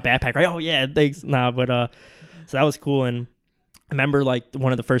 had it in my backpack, right? Oh yeah, thanks. But so that was cool. And I remember like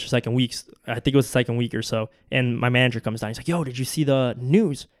one of the first or second weeks, I think it was the second week or so, and my manager comes down. He's like, yo, did you see the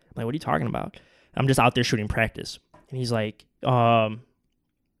news? I'm like, what are you talking about? I'm just out there shooting practice. And he's like, you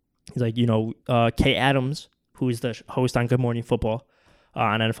know, Kay Adams, who is the host on Good Morning Football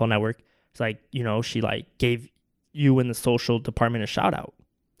on NFL Network, it's like, you know, she like gave you in the social department a shout out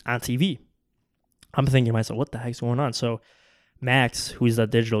on TV. I'm thinking to myself, what the heck's going on? So Max, who's a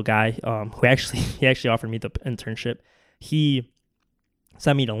digital guy, he actually offered me the internship. He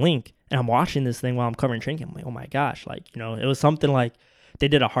sent me the link, and I'm watching this thing while I'm covering training camp. I'm like, oh my gosh, like, you know, it was something like they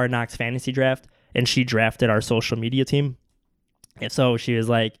did a Hard Knocks fantasy draft, and she drafted our social media team. And so she was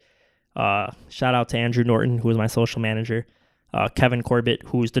like, shout out to Andrew Norton, who was my social manager, Kevin Corbett,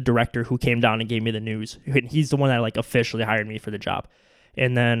 who's the director who came down and gave me the news. He's the one that like officially hired me for the job.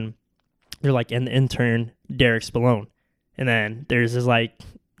 And then they're like, and the intern, Derek Spallone. And then there's this like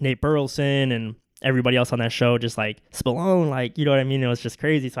Nate Burleson and everybody else on that show, just like Spallone, like, you know what I mean? It was just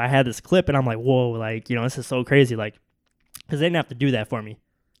crazy. So I had this clip, and I'm like, whoa, like, you know, this is so crazy. Like, because they didn't have to do that for me.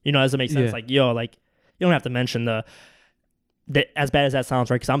 You know, does it make sense? Yeah. Like, yo, like, you don't have to mention as bad as that sounds,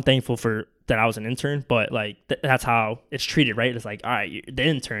 right? Because I'm thankful for that I was an intern, but like that's how it's treated, right? It's like, all right, the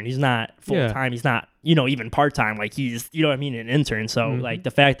intern, he's not full time, he's not, you know, even part time, like he's, you know what I mean, an intern. So like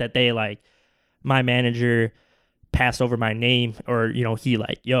the fact that they like my manager passed over my name, or you know, he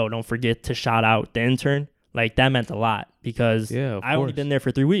like, yo, don't forget to shout out the intern, like that meant a lot because I only been there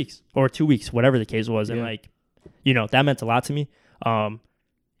for 3 weeks or 2 weeks, whatever the case was, and like, you know, that meant a lot to me,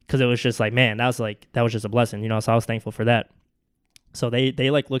 because it was just like, man, that was just a blessing, you know. So I was thankful for that. So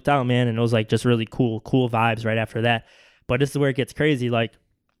they like looked out, man, and it was like just really cool vibes right after that. But this is where it gets crazy. Like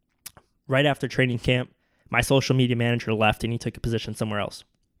right after training camp, my social media manager left and he took a position somewhere else.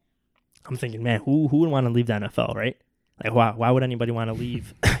 I'm thinking, man, who would want to leave the NFL, right? Like, why would anybody want to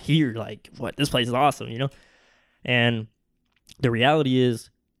leave here? Like, what? This place is awesome, you know? And the reality is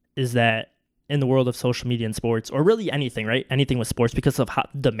that in the world of social media and sports, or really anything, right? Anything with sports, because of how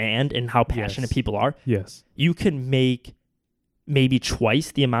demand and how passionate Yes. people are, Yes. you can make maybe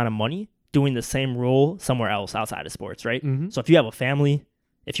twice the amount of money doing the same role somewhere else outside of sports, right? Mm-hmm. So if you have a family,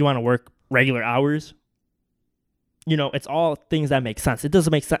 if you want to work regular hours, it's all things that make sense. It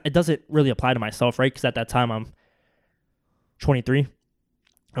doesn't make sense. It doesn't really apply to myself, right? Because at that time I'm 23.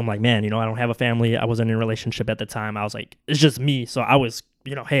 I'm like, man, I don't have a family. I wasn't in a relationship at the time. I was like, it's just me. So I was,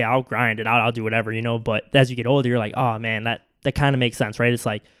 hey, I'll grind it out. I'll do whatever, But as you get older, you're like, oh man, that kind of makes sense, right? It's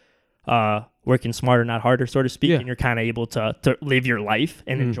like working smarter, not harder, so to speak. Yeah. And you're kind of able to live your life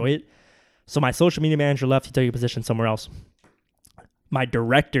and Mhm. enjoy it. So my social media manager left. He took a position somewhere else. My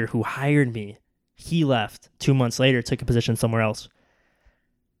director who hired me, he left 2 months later, took a position somewhere else.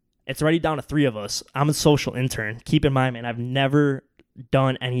 It's already down to 3 of us. I'm a social intern. Keep in mind, man, I've never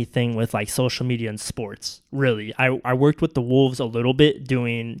done anything with like social media and sports, really. I worked with the Wolves a little bit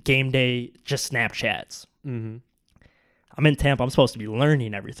doing game day, just Snapchats. Mm-hmm. I'm in Tampa. I'm supposed to be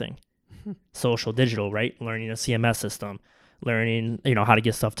learning everything. Social, digital, right? Learning a CMS system, learning, how to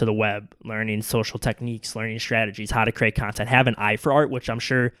get stuff to the web, learning social techniques, learning strategies, how to create content, have an eye for art, which I'm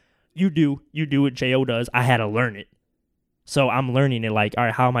sure you do what J.O. does. I had to learn it. So I'm learning it like, all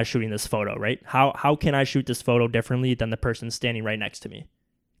right, how am I shooting this photo, right? How can I shoot this photo differently than the person standing right next to me?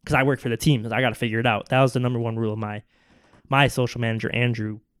 Because I work for the team. I got to figure it out. That was the number one rule of my social manager,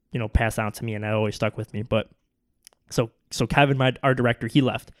 Andrew, passed on to me, and that always stuck with me. But so Kevin, our director, he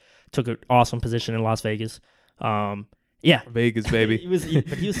left, took an awesome position in Las Vegas. Yeah. Vegas, baby.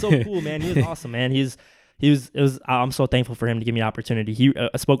 But he was so cool, man. He was awesome, man. I'm so thankful for him to give me the opportunity.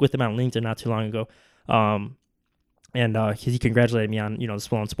 I spoke with him on LinkedIn not too long ago. And he congratulated me on, the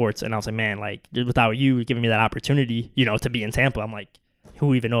Sloan Sports. And I was like, man, like, without you giving me that opportunity, to be in Tampa, I'm like,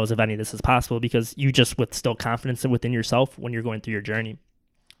 who even knows if any of this is possible? Because you just with still confidence within yourself when you're going through your journey.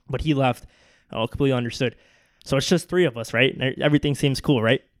 But he left. I completely understood. So it's just 3 of us, right? And everything seems cool,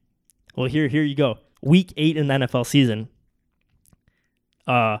 right? Well, here you go. Week 8 in the NFL season.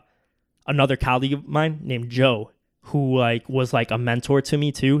 Another colleague of mine named Joe, who was a mentor to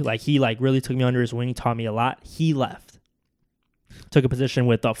me too. He really took me under his wing, taught me a lot. He left, took a position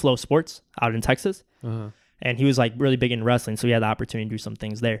with Flow Sports out in Texas, and he was really big in wrestling, so he had the opportunity to do some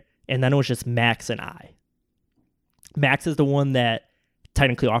things there. And then it was just Max and I. Max is the one that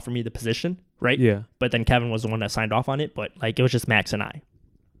technically offered me the position, right? Yeah. But then Kevin was the one that signed off on it. But it was just Max and I.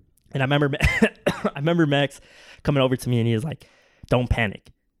 And I remember Max coming over to me, and he was like, "Don't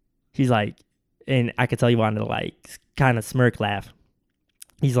panic." He's like, and I could tell he wanted to kind of smirk, laugh.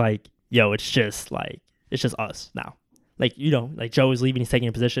 He's like, "Yo, it's just us now." Joe is leaving, he's taking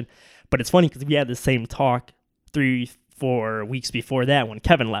a position. But it's funny because we had the same talk 3-4 weeks before that when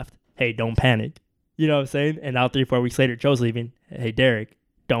Kevin left. Hey, don't panic. You know what I'm saying? And now 3-4 weeks later, Joe's leaving. Hey, Derek,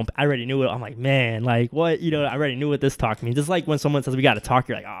 I already knew it. I'm like, man, what? I already knew what this talk means. Just like when someone says we got to talk,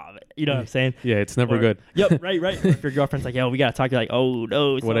 you're like, oh, you know what I'm saying? Yeah, it's never good. Yep, right. If your girlfriend's like, yo, we got to talk, you're like, oh,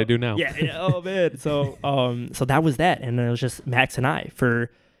 no. What I do now. Yeah, oh, man. So that was that. And then it was just Max and I for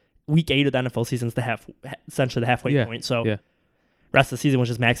week 8 of the NFL season's essentially the halfway point. So rest of the season was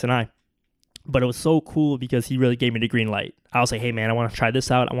just Max and I. But it was so cool because he really gave me the green light. I was like, hey, man, I want to try this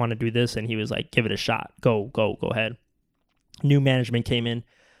out. I want to do this. And he was like, give it a shot. Go ahead. New management came in.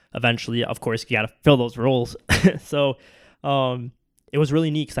 Eventually, of course, you got to fill those roles. So it was really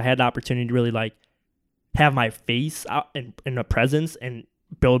neat because I had the opportunity to really have my face out in a presence and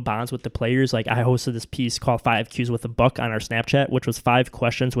build bonds with the players. I hosted this piece called 5 Qs with a Buck on our Snapchat, which was 5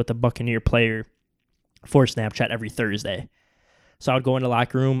 questions with a Buccaneer player for Snapchat every Thursday. So I would go in the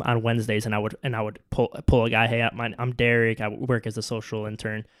locker room on Wednesdays and I would pull a guy, hey, I'm Derek. I work as a social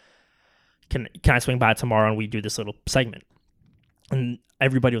intern. Can I swing by tomorrow and we do this little segment? And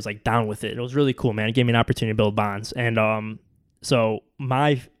everybody was down with it. It was really cool, man. It gave me an opportunity to build bonds. And so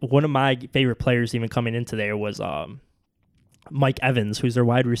one of my favorite players even coming into there was Mike Evans, who's their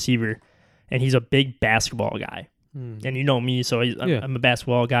wide receiver, and he's a big basketball guy. And you know me, so I'm a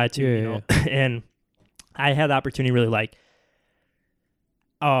basketball guy too. You know, and I had the opportunity to really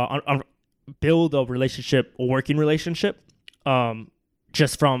build a working relationship,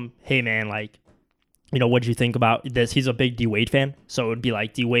 just from, hey man, what did you think about this? He's a big D Wade fan, so it would be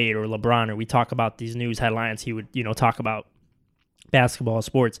D Wade or LeBron, or we talk about these news headlines. He would, talk about basketball,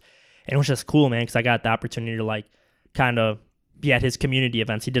 sports, and it was just cool, man, because I got the opportunity to kind of be at his community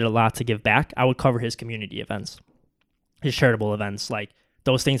events. He did a lot to give back. I would cover his community events, his charitable events,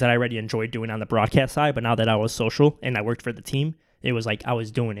 those things that I already enjoyed doing on the broadcast side. But now that I was social and I worked for the team, it was I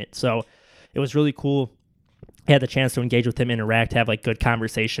was doing it. So it was really cool. I had the chance to engage with him, interact, have good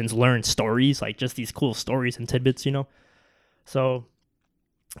conversations, learn stories, just these cool stories and tidbits, So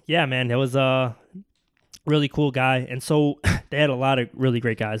Yeah, man, it was a really cool guy. And so they had a lot of really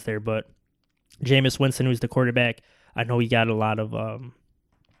great guys there, but Jameis Winston, who's the quarterback, I know he got a lot of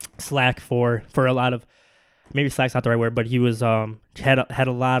slack for a lot of, maybe slack's not the right word, but he was had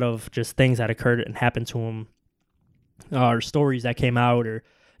a lot of just things that occurred and happened to him, or stories that came out, or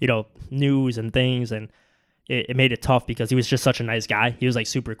news and things, and it made it tough because he was just such a nice guy. He was like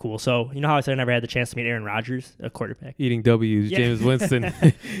super cool. So how I said I never had the chance to meet Aaron Rodgers, a quarterback. Eating W's, Yeah. Jameis Winston.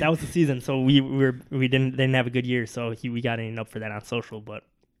 That was the season, so we didn't have a good year, so we got ended up for that on social. But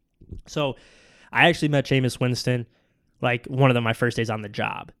so I actually met Jameis Winston like one of my first days on the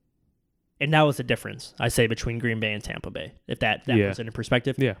job, and that was the difference I say between Green Bay and Tampa Bay. If that Yeah. puts it in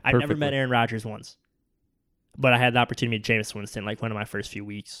perspective, Yeah, I never perfectly. met Aaron Rodgers once, but I had the opportunity to meet Jameis Winston like one of my first few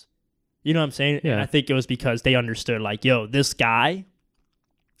weeks. You know what I'm saying? Yeah. And I think it was because they understood, like, yo, this guy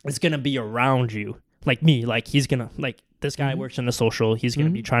is gonna be around you, like me. Like he's gonna this guy Mhm. works in the social. He's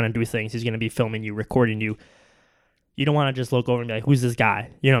gonna be trying to do things. He's gonna be filming you, recording you. You don't want to just look over and be like, who's this guy?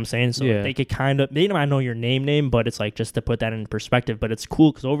 You know what I'm saying? So Yeah. they could they might know your name, but it's like just to put that in perspective. But it's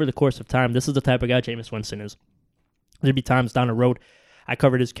cool because over the course of time, this is the type of guy Jameis Winston is. There'd be times down the road, I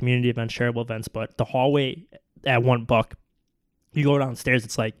covered his community events, charitable events, but the hallway at $1, you go downstairs,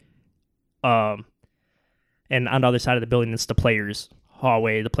 it's like, and on the other side of the building, it's the players'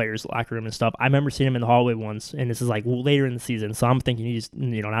 hallway, the players' locker room and stuff. I remember seeing him in the hallway once, and this is like later in the season, so I'm thinking he's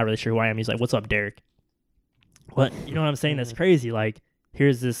not really sure who I am. He's like, "What's up, Derek?" What, you know what I'm saying? That's crazy. Like,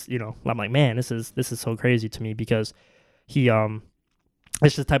 here's this, I'm like, man, this is so crazy to me because he it's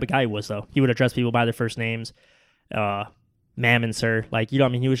just the type of guy he was, though. He would address people by their first names, ma'am and sir, like, he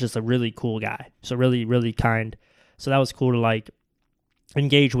was just a really cool guy, so really, really kind. So that was cool to like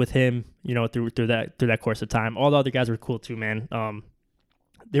engage with him, through that course of time. All the other guys were cool too, man.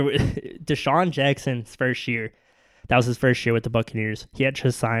 There were Deshaun Jackson's first year. That was his first year with the Buccaneers. He had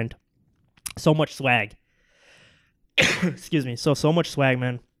just signed. So much swag. Excuse me. So much swag,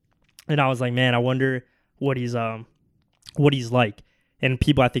 man. And I was like, man, I wonder what he's like. And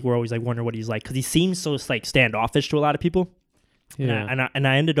people, I think, were always like wondering what he's like because he seems so like standoffish to a lot of people. Yeah. And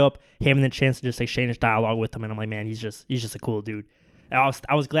I ended up having the chance to just exchange dialogue with him, and I'm like, man, he's just a cool dude. I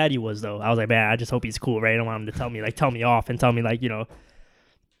was glad he was, though. I was like, man, I just hope he's cool, right? I don't want him to tell me off and tell me like,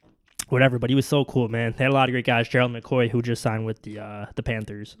 whatever. But he was so cool, man. They had a lot of great guys. Gerald McCoy, who just signed with the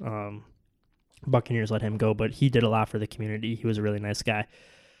Panthers. Buccaneers let him go, but he did a lot for the community. He was a really nice guy.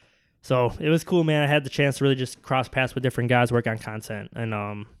 So it was cool, man. I had the chance to really just cross paths with different guys, work on content,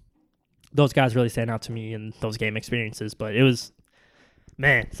 and those guys really stand out to me in those game experiences. But it was,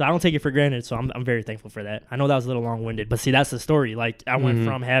 man, so I don't take it for granted. So I'm very thankful for that. I know that was a little long winded, but see, that's the story. Like I went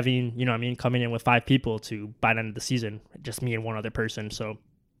from having, coming in with 5 people to by the end of the season, just me and one other person. So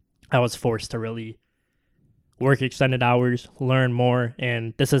I was forced to really work extended hours, learn more,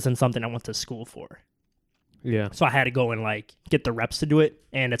 and this isn't something I went to school for. Yeah. So I had to go and like get the reps to do it,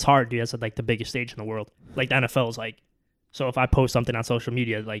 and it's hard, dude. That's like the biggest stage in the world. Like the NFL is like, so if I post something on social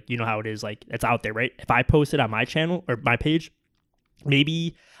media, like how it is, like it's out there, right? If I post it on my channel or my page,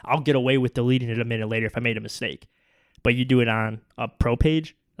 maybe I'll get away with deleting it a minute later if I made a mistake. But you do it on a pro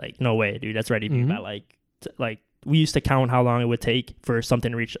page, like no way, dude. That's ready to be by like we used to count how long it would take for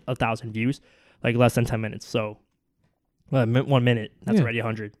something to reach 1,000 views, like less than 10 minutes. So 1 minute, that's already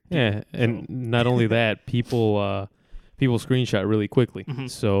 100. Yeah, and not only that, people screenshot really quickly. Mhm.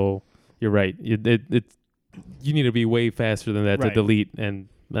 So you're right. You need to be way faster than that to Right. delete. And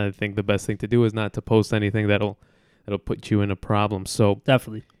I think the best thing to do is not to post anything that'll put you in a problem. So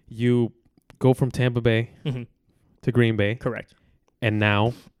Definitely. you go from Tampa Bay Mhm. to Green Bay, Correct. and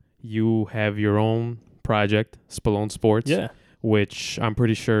now you have your own project, Spallone Sports, Yeah. which I'm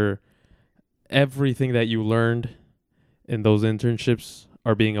pretty sure everything that you learned in those internships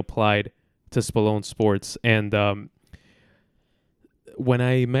are being applied to Spallone Sports. And when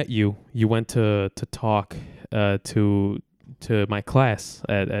I met you, you went to talk to my class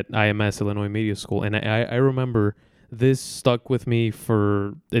at IMS, Illinois Media School, and I remember this stuck with me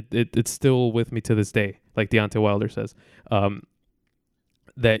for it's still with me to this day. Like Deontay Wilder says,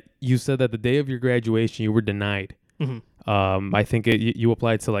 that you said that the day of your graduation you were denied. Mm-hmm. I think you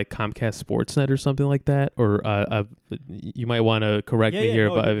applied to like Comcast Sportsnet or something like that, or you might want to correct me here.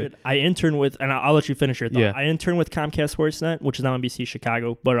 But I interned with, and I'll let you finish your thought. Yeah. I interned with Comcast Sportsnet, which is now NBC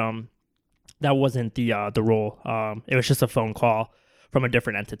Chicago, but that wasn't the role. It was just a phone call from a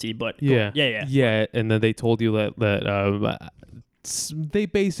different entity. But yeah. And then they told you that they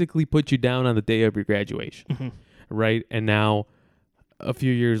basically put you down on the day of your graduation, Mm-hmm. right? And now, a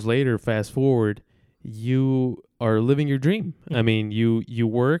few years later, fast forward, you are living your dream. I mean, you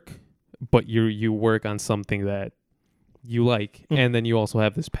work, but you work on something that you like, Mhm. and then you also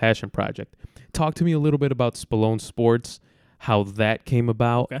have this passion project. Talk to me a little bit about Spallone Sports, how that came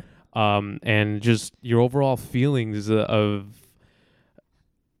about, Okay. and just your overall feelings of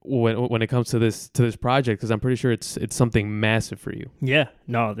when it comes to this project, because I'm pretty sure it's something massive for you. Yeah,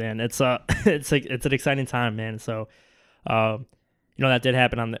 no, man, it's it's an exciting time, man. So, that did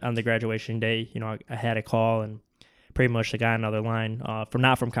happen on the graduation day. I had a call, and pretty much the guy on the other line,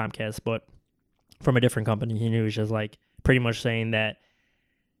 not from Comcast, but from a different company. He was just like pretty much saying that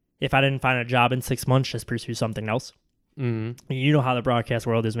if I didn't find a job in 6 months, just pursue something else. Mm-hmm. You know how the broadcast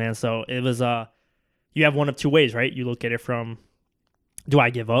world is, man. So it was you have one of two ways, right? You look at it from, do I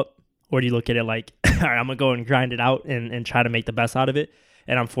give up? Or do you look at it like, all right, I'm going to go and grind it out and try to make the best out of it?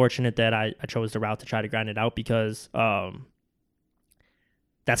 And I'm fortunate that I chose the route to try to grind it out because that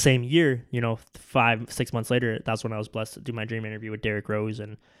same year, 5-6 months later, that's when I was blessed to do my dream interview with Derrick Rose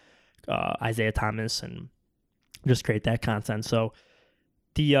and Isaiah Thomas and just create that content. So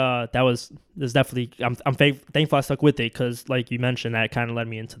there's definitely, I'm thankful I stuck with it because, like you mentioned, that kind of led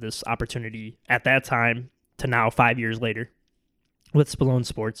me into this opportunity at that time to now 5 years later with Spallone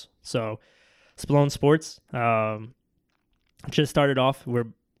Sports. So Spallone Sports just started off.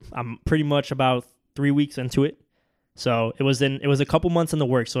 I'm pretty much about 3 weeks into it. So it was a couple months in the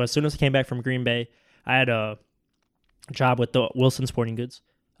works. So as soon as I came back from Green Bay, I had a job with the Wilson Sporting Goods.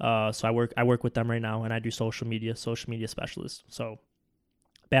 So I work with them right now, and I do social media specialist. So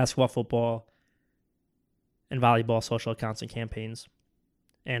basketball, football, and volleyball social accounts and campaigns.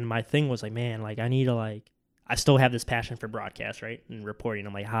 And my thing was like, man, like I need to I still have this passion for broadcast, right? And reporting.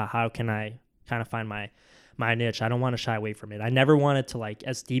 I'm like, how can I kind of find my niche? I don't want to shy away from it. I never wanted to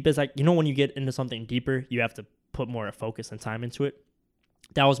as deep as when you get into something deeper, you have to put more focus and time into it.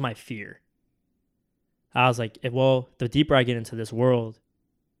 That was my fear. I was like, well, the deeper I get into this world,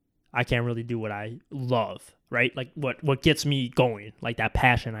 I can't really do what I love, right? Like what gets me going, like that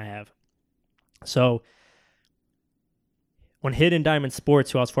passion I have. So when Hidden Diamond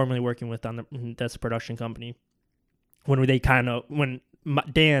Sports, who I was formerly working with that's a production company, when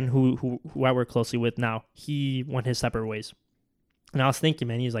Dan, who I work closely with now, he went his separate ways. And I was thinking,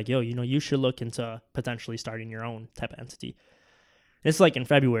 man, he's like, yo, you should look into potentially starting your own type of entity. It's like in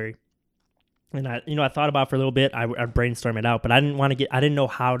February. And I thought about it for a little bit. I brainstormed it out, but I didn't know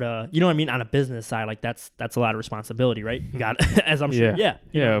how to, on a business side, like that's a lot of responsibility, right? You got, as I'm sure. Yeah.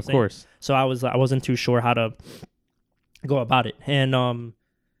 Yeah, of course. So I wasn't too sure how to go about it. And,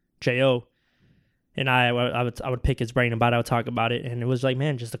 J.O. and I would pick his brain about it. I would talk about it. And it was like,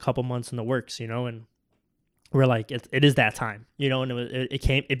 man, just a couple months in the works, and we're like, it is that time, and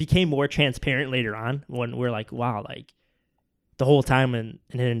it became more transparent later on when we're like, wow, like, the whole time in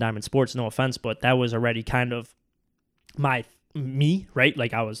Hidden Diamond Sports, no offense, but that was already kind of me, right?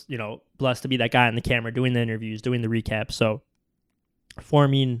 Like I was, blessed to be that guy on the camera doing the interviews, doing the recaps. So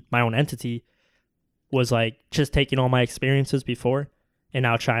forming my own entity was like just taking all my experiences before and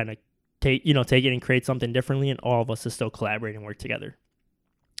now trying to take it and create something differently, and all of us to still collaborate and work together.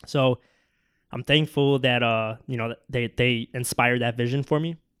 So I'm thankful that they inspired that vision for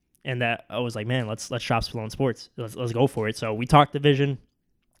me. And that I was like, man, let's shop Spallone Sports. Let's go for it. So we talked the vision.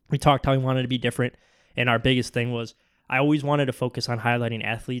 We talked how we wanted to be different. And our biggest thing was I always wanted to focus on highlighting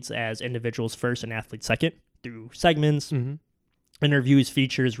athletes as individuals first and athletes second through segments, interviews,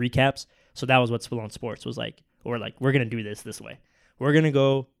 features, recaps. So that was what Spallone Sports was like. Or like, we're going to do this way. We're going to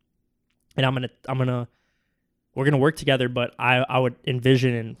go and we're going to work together, but I would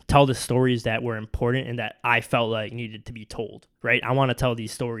envision and tell the stories that were important and that I felt like needed to be told, right? I want to tell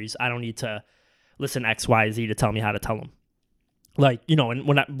these stories. I don't need to listen to X, Y, Z to tell me how to tell them. Like, and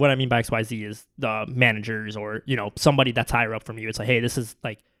what I mean by X, Y, Z is the managers or, somebody that's higher up from you. It's like, hey, this is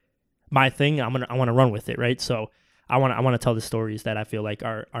like my thing. I want to run with it, right? So I want to tell the stories that I feel like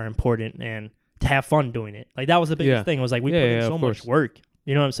are important and to have fun doing it. Like that was the biggest thing. It was like we put in so much work.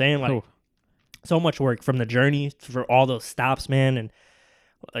 You know what I'm saying? Like, so much work from the journey for all those stops, man. And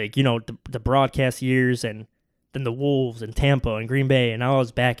like, the broadcast years and then the Wolves and Tampa and Green Bay. And I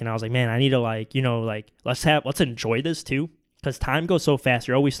was back and I was like, man, I need to let's enjoy this too. Cause time goes so fast.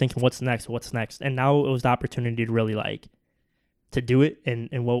 You're always thinking what's next. And now it was the opportunity to really to do it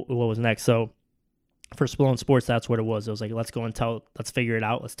and what was next. So for Spallone Sports, that's what it was. It was like, let's figure it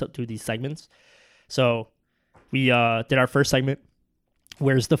out. Let's do these segments. So we did our first segment,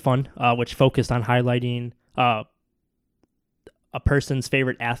 Where's the Fun, which focused on highlighting a person's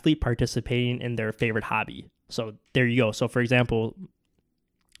favorite athlete participating in their favorite hobby. So there you go. So for example,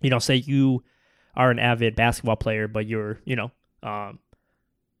 say you are an avid basketball player, but you're a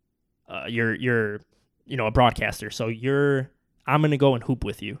broadcaster. So you're I'm going to go and hoop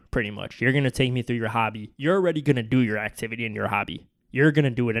with you, pretty much. You're going to take me through your hobby. You're already going to do your activity in your hobby. You're going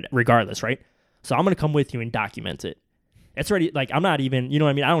to do it regardless, right? So I'm going to come with you and document it. It's already, like, I'm not even, you know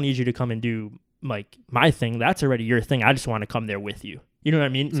what I mean? I don't need you to come and do, like, my thing. That's already your thing. I just want to come there with you. You know what I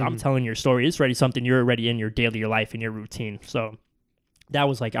mean? So I'm telling your story. It's already something you're already in your daily life, in your routine. So that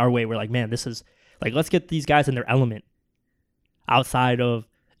was, like, our way. We're like, man, this is, like, let's get these guys in their element outside of,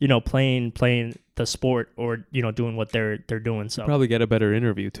 you know, playing the sport or, you know, doing what they're doing. So Probably get a better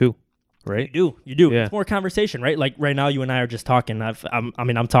interview too, right? you do. Yeah. It's more conversation, right? Like right now, you and I are just talking.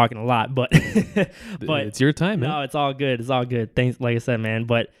 I'm talking a lot, but but It's your time, man. no, it's all good. It's all good. Thanks, like I said, man.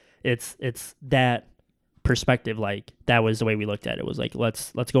 But it's that perspective. Like that was the way we looked at it. It was like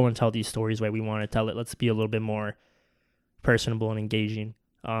let's go and tell these stories the way we want to tell it. Let's be a little bit more personable and engaging.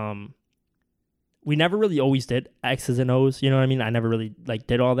 We never really always did X's and O's, you know what I mean? I never really like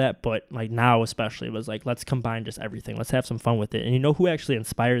did all that, but like now especially it was like, let's combine just everything. Let's have some fun with it. And you know who actually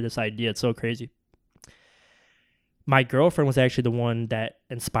inspired this idea? It's so crazy. My girlfriend was actually the one that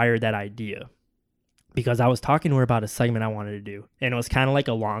inspired that idea because I was talking to her about a segment I wanted to do. And it was kind of like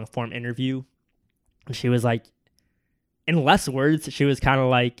a long form interview. And she was like, in less words, she was kind of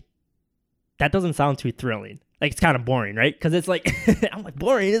like, that doesn't sound too thrilling. Like, it's kind of boring, right? Because it's like, I'm like,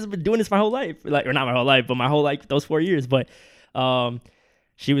 boring? I've been doing this my whole life. Like, or not my whole life, but my whole, like, those 4 years. But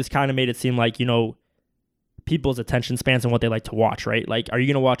she was kind of made it seem like, you know, people's attention spans and what they like to watch, right? Like, are you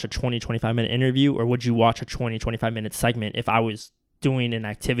going to watch a 20, 25-minute interview, or would you watch a 20, 25-minute segment if I was doing an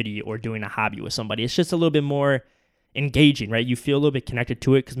activity or doing a hobby with somebody? It's just a little bit more engaging, right? You feel a little bit connected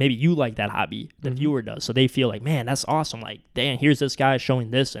to it because maybe you like that hobby, the viewer does. So they feel like, man, that's awesome. Like, damn, here's this guy showing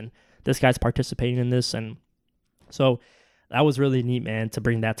this, and this guy's participating in this, and so that was really neat, man, to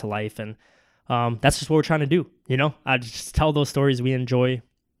bring that to life. And that's just what we're trying to do, you know? I just tell those stories we enjoy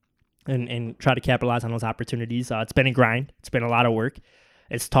and try to capitalize on those opportunities. It's been a grind. It's been a lot of work.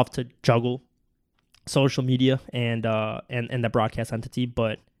 It's tough to juggle social media and the broadcast entity,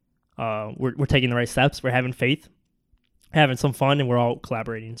 but we're taking the right steps. We're having faith, having some fun, and we're all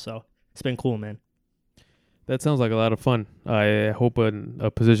collaborating. So it's been cool, man. That sounds like a lot of fun. I hope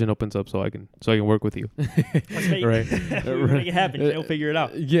a position opens up so I can work with you. Let's make, right. Make it happen. You'll figure it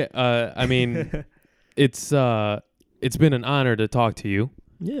out. Yeah. I mean, it's been an honor to talk to you.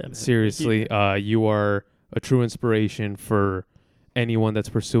 Yeah. Man. Seriously, you are a true inspiration for anyone that's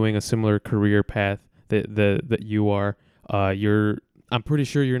pursuing a similar career path that you are. I'm pretty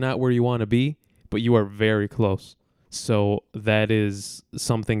sure you're not where you want to be, but you are very close. So that is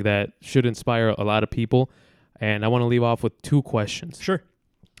something that should inspire a lot of people. And I want to leave off with 2 questions. Sure.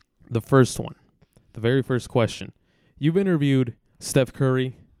 The very first question. You've interviewed Steph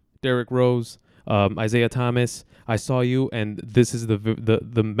Curry, Derrick Rose, Isaiah Thomas. I saw you, and this is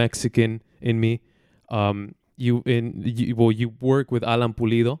the Mexican in me. You work with Alan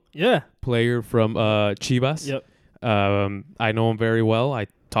Pulido, player from Chivas. Yep. I know him very well. I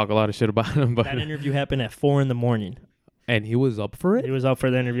talk a lot of shit about him. But that interview happened at 4 a.m. And he was up for it? He was up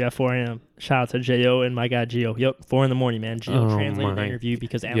for the interview at 4 a.m. Shout out to J.O. and my guy Gio. Yep, 4 a.m, man. Gio translated the interview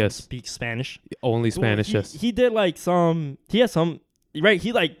because Alan speaks Spanish. Only Spanish, yes. He did like he has some, right?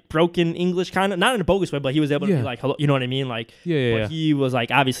 He like broke in English kind of, not in a bogus way, but he was able to be like, hello, you know what I mean? Like, yeah. He was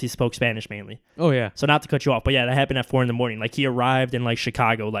like, obviously spoke Spanish mainly. Oh, yeah. So not to cut you off, but yeah, that happened at 4 a.m. Like he arrived in like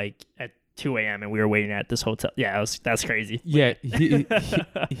Chicago like at 2 a.m. and we were waiting at this hotel. Yeah, that's crazy. Yeah,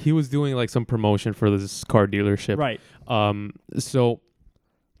 he was doing like some promotion for this car dealership. Right. So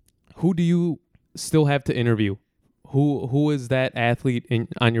who do you still have to interview? Who is that athlete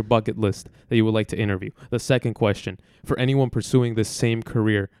on your bucket list that you would like to interview? The second question, for anyone pursuing this same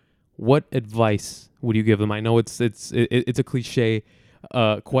career, what advice would you give them? I know it's a cliche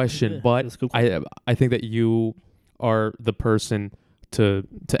question, but cool. I think that you are the person to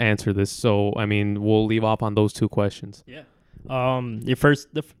answer this. So I mean, we'll leave off on those 2 questions. Yeah. Answer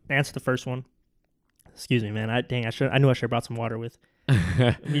the first one. Excuse me, man. I knew I should have brought some water with.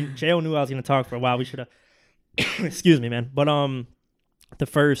 I mean, J.O. knew I was going to talk for a while. We should have. Excuse me, man. But to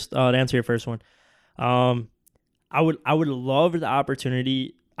answer your first one, I would love the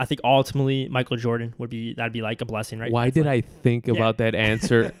opportunity. I think ultimately Michael Jordan that'd be like a blessing, right? Why did I think about that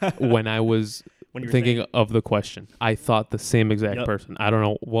answer when I was thinking of the question? I thought the same exact person. I don't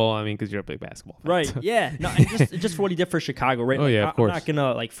know. Well, I mean, because you're a big basketball fan. Right. Yeah. No, just for what he did for Chicago, right? Oh, yeah, of course. I'm not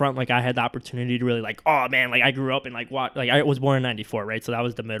gonna like front like I had the opportunity to really like, oh man, like I grew up and like what, like I was born in '94, right? So that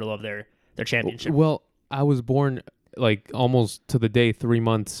was the middle of their championship. Well, I was born like almost to the day 3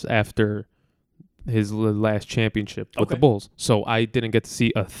 months after his last championship with the Okay. Bulls. So I didn't get to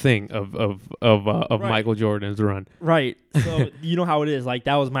see a thing of Right. Michael Jordan's run. Right. So you know how it is. Like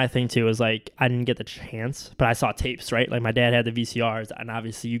that was my thing too. Is like I didn't get the chance, but I saw tapes. Right. Like my dad had the VCRs, and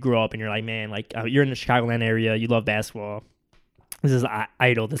obviously you grow up and you're like, man, like you're in the Chicagoland area. You love basketball. This is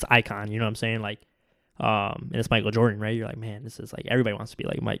idol. This icon. You know what I'm saying? Like, and it's Michael Jordan, right? You're like, man, this is like everybody wants to be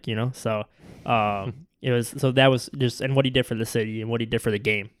like Mike. You know. So, that was just and what he did for the city and what he did for the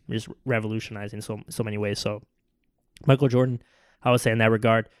game, just revolutionizing so many ways. So, Michael Jordan, I would say in that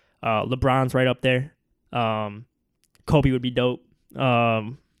regard. LeBron's right up there. Kobe would be dope.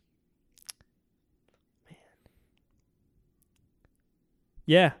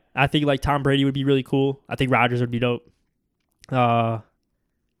 Yeah, I think like Tom Brady would be really cool. I think Rodgers would be dope. Sorry,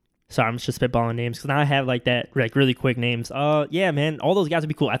 I'm just spitballing names because now I have like that like really quick names. Yeah, man, all those guys would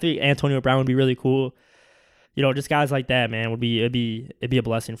be cool. I think Antonio Brown would be really cool. You know, just guys like that, man, it'd be a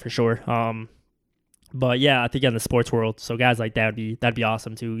blessing for sure. But yeah, I think in the sports world, so guys like that'd be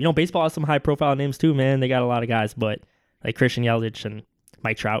awesome too. You know, baseball has some high profile names too, man. They got a lot of guys, but like Christian Yelich and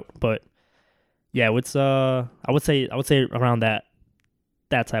Mike Trout. But yeah, what's I would say around that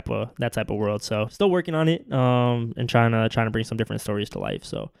type of world. So still working on it, and trying to bring some different stories to life.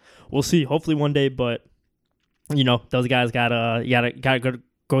 So we'll see. Hopefully one day, but you know, those guys gotta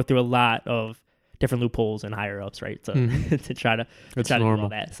go through a lot of different loopholes and higher ups, right? So to try to do all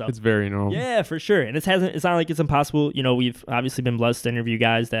that. So it's very normal. Yeah, for sure. And it's not like it's impossible. You know, we've obviously been blessed to interview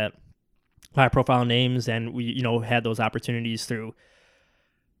guys that high profile names, and we, you know, had those opportunities through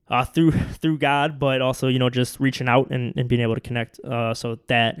God, but also, you know, just reaching out and being able to connect. So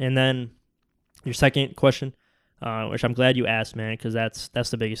that, and then your second question, which I'm glad you asked, man, because that's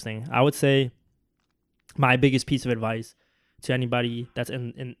the biggest thing. I would say my biggest piece of advice to anybody that's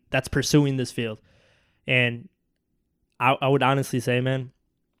that's pursuing this field, and I would honestly say, man,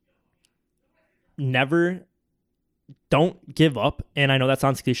 don't give up. And I know that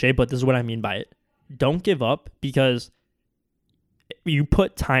sounds cliche, but this is what I mean by it. Don't give up, because you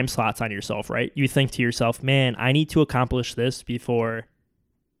put time slots on yourself, right? You think to yourself, man, I need to accomplish this before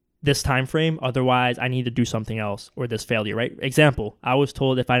this time frame. Otherwise, I need to do something else, or this failure, right? Example, I was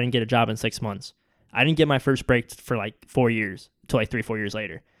told if I didn't get a job in 6 months, I didn't get my first break for like 4 years, till like 3-4 years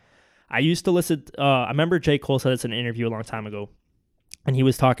later. I used to listen. I remember J. Cole said this in an interview a long time ago, and he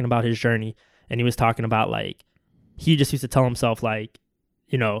was talking about his journey, and he was talking about like he just used to tell himself like,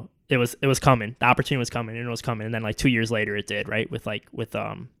 you know, it was coming, the opportunity was coming, and it was coming, and then like 2 years later it did, right? With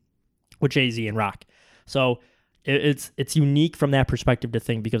Jay-Z and Rock. So it's unique from that perspective to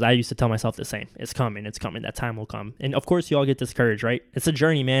think, because I used to tell myself the same. It's coming, that time will come. And of course you all get discouraged, right? It's a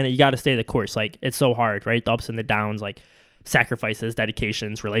journey, man. You got to stay the course. Like, it's so hard, right? The ups and the downs, like sacrifices,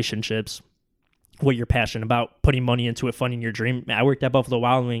 dedications, relationships, what you're passionate about, putting money into it, funding your dream. I worked at Buffalo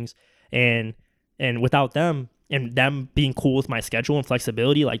Wild Wings, and without them, and them being cool with my schedule and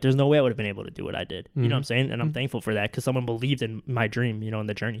flexibility, like there's no way I would have been able to do what I did. You know what I'm saying? And I'm thankful for that, because someone believed in my dream, you know, in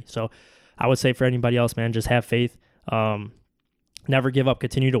the journey. So I would say for anybody else, man, just have faith. Never give up.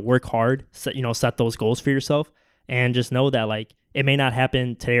 Continue to work hard. Set those goals for yourself, and just know that like it may not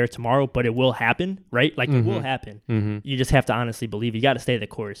happen today or tomorrow, but it will happen, right? Like it will happen. You just have to honestly believe. You got to stay the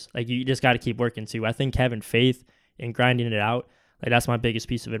course. Like you just got to keep working too. I think having faith and grinding it out, like that's my biggest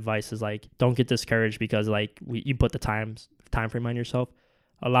piece of advice, is like don't get discouraged because like you put the time frame on yourself.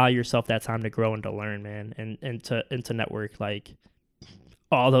 Allow yourself that time to grow and to learn, man, and to network. Like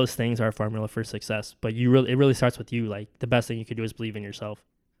all those things are a formula for success, but it really starts with you. Like the best thing you can do is believe in yourself.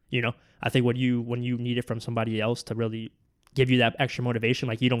 You know, I think when you need it from somebody else to really give you that extra motivation,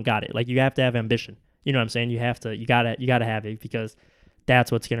 like you don't got it. Like you have to have ambition. You know what I'm saying? You gotta have it, because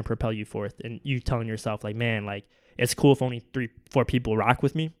that's what's gonna propel you forth. And you telling yourself like, man, like it's cool if only 3-4 people rock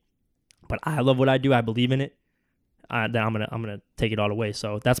with me, but I love what I do. I believe in it. Then I'm gonna take it all away.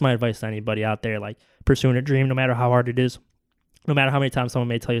 So that's my advice to anybody out there, like pursuing a dream, no matter how hard it is, no matter how many times someone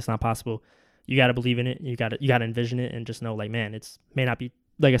may tell you it's not possible. You gotta believe in it. You gotta envision it, and just know like, man, it's may not be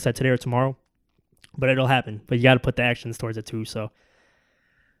like I said today or tomorrow, but it'll happen. But you gotta put the actions towards it too. So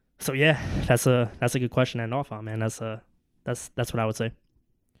yeah, that's a good question to end off on, man. That's what I would say.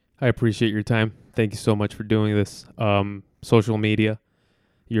 I appreciate your time. Thank you so much for doing this. Social media,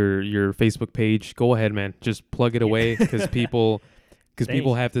 your Facebook page, go ahead, man. Just plug it away, because people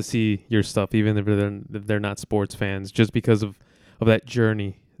have to see your stuff, even if they're not sports fans, just because of that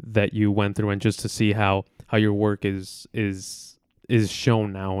journey that you went through, and just to see how your work is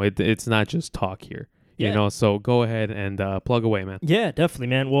shown now. It's not just talk here. Yeah. You know, so go ahead and plug away, man. Yeah, definitely,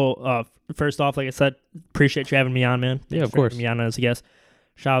 man. Well, first off, like I said, appreciate you having me on, man. Thanks yeah, of course. For having me on as a guest.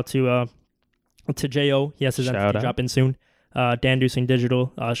 Shout out to Jo. He has his NFT dropping soon. Dan Dusing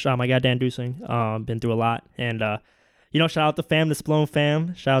Digital. Shout out my guy Dan Dusing. Been through a lot. And, shout out the fam, the Splone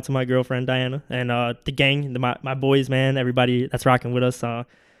fam. Shout out to my girlfriend, Diana. And the gang, my boys, man. Everybody that's rocking with us.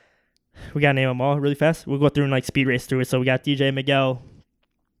 We got to name them all really fast. We'll go through and, speed race through it. So we got DJ, Miguel,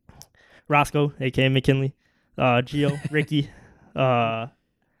 Roscoe, a.k.a. McKinley, Gio, Ricky.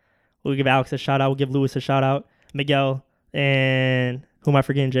 We'll give Alex a shout out. We'll give Lewis a shout out. Miguel, and who am I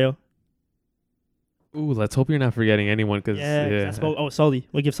forgetting, Jail? Ooh, let's hope you're not forgetting anyone, because Sully.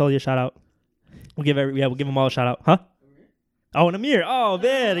 We'll give Sully a shout out. We'll give them all a shout out, huh? Oh, and Amir. Oh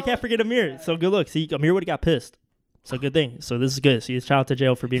man, I can't forget Amir. So good look. See, Amir would have got pissed. So good thing. So this is good. See, shout out to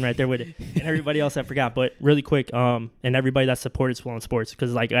Jail for being right there with it, and everybody else I forgot. But really quick, and everybody that supported Splone Sports,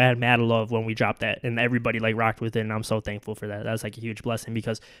 because I had mad love when we dropped that, and everybody rocked with it, and I'm so thankful for that. That's a huge blessing,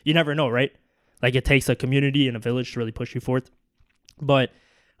 because you never know, right? It takes a community and a village to really push you forth. But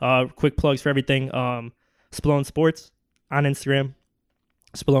quick plugs for everything. Splone Sports on Instagram.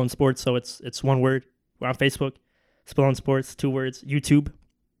 Splone Sports, so it's one word. We're on Facebook. Splone Sports, 2 words. YouTube.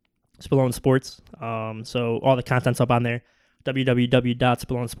 Splone Sports. So all the content's up on there.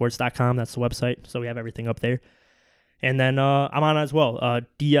 www.splonesports.com. That's the website. So we have everything up there. And then I'm on as well.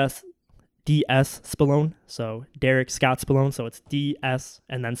 DS Spallone. So Derek Scott Spallone. So it's DS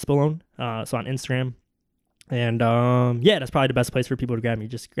and then Spallone. So on Instagram. And that's probably the best place for people to grab me.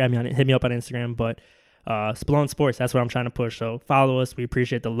 Just grab me on it. Hit me up on Instagram. But Splone Sports, that's what I'm trying to push. So follow us. We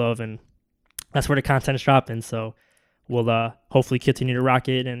appreciate the love, and that's where the content's dropping. So we'll hopefully continue to rock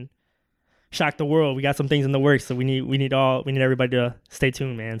it and shock the world. We got some things in the works, so we need everybody to stay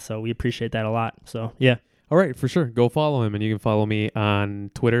tuned, man. So we appreciate that a lot. So yeah. All right, for sure. Go follow him, and you can follow me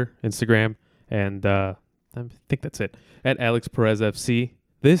on Twitter, Instagram, and I think that's it, at Alex Perez FC.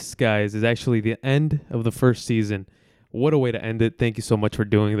 This, guys, is actually the end of the first season. What a way to end it. Thank you so much for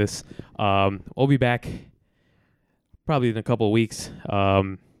doing this. We'll be back probably in a couple of weeks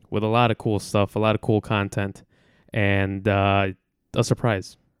with a lot of cool stuff, a lot of cool content, and a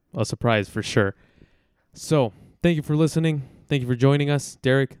surprise for sure. So thank you for listening. Thank you for joining us.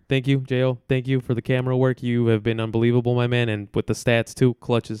 Derek, thank you. Jo, thank you for the camera work. You have been unbelievable, my man, and with the stats too,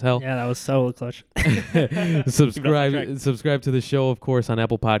 clutch as hell. Yeah, that was so clutch. Subscribe to the show, of course, on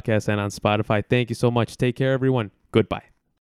Apple Podcasts and on Spotify. Thank you so much. Take care, everyone. Goodbye.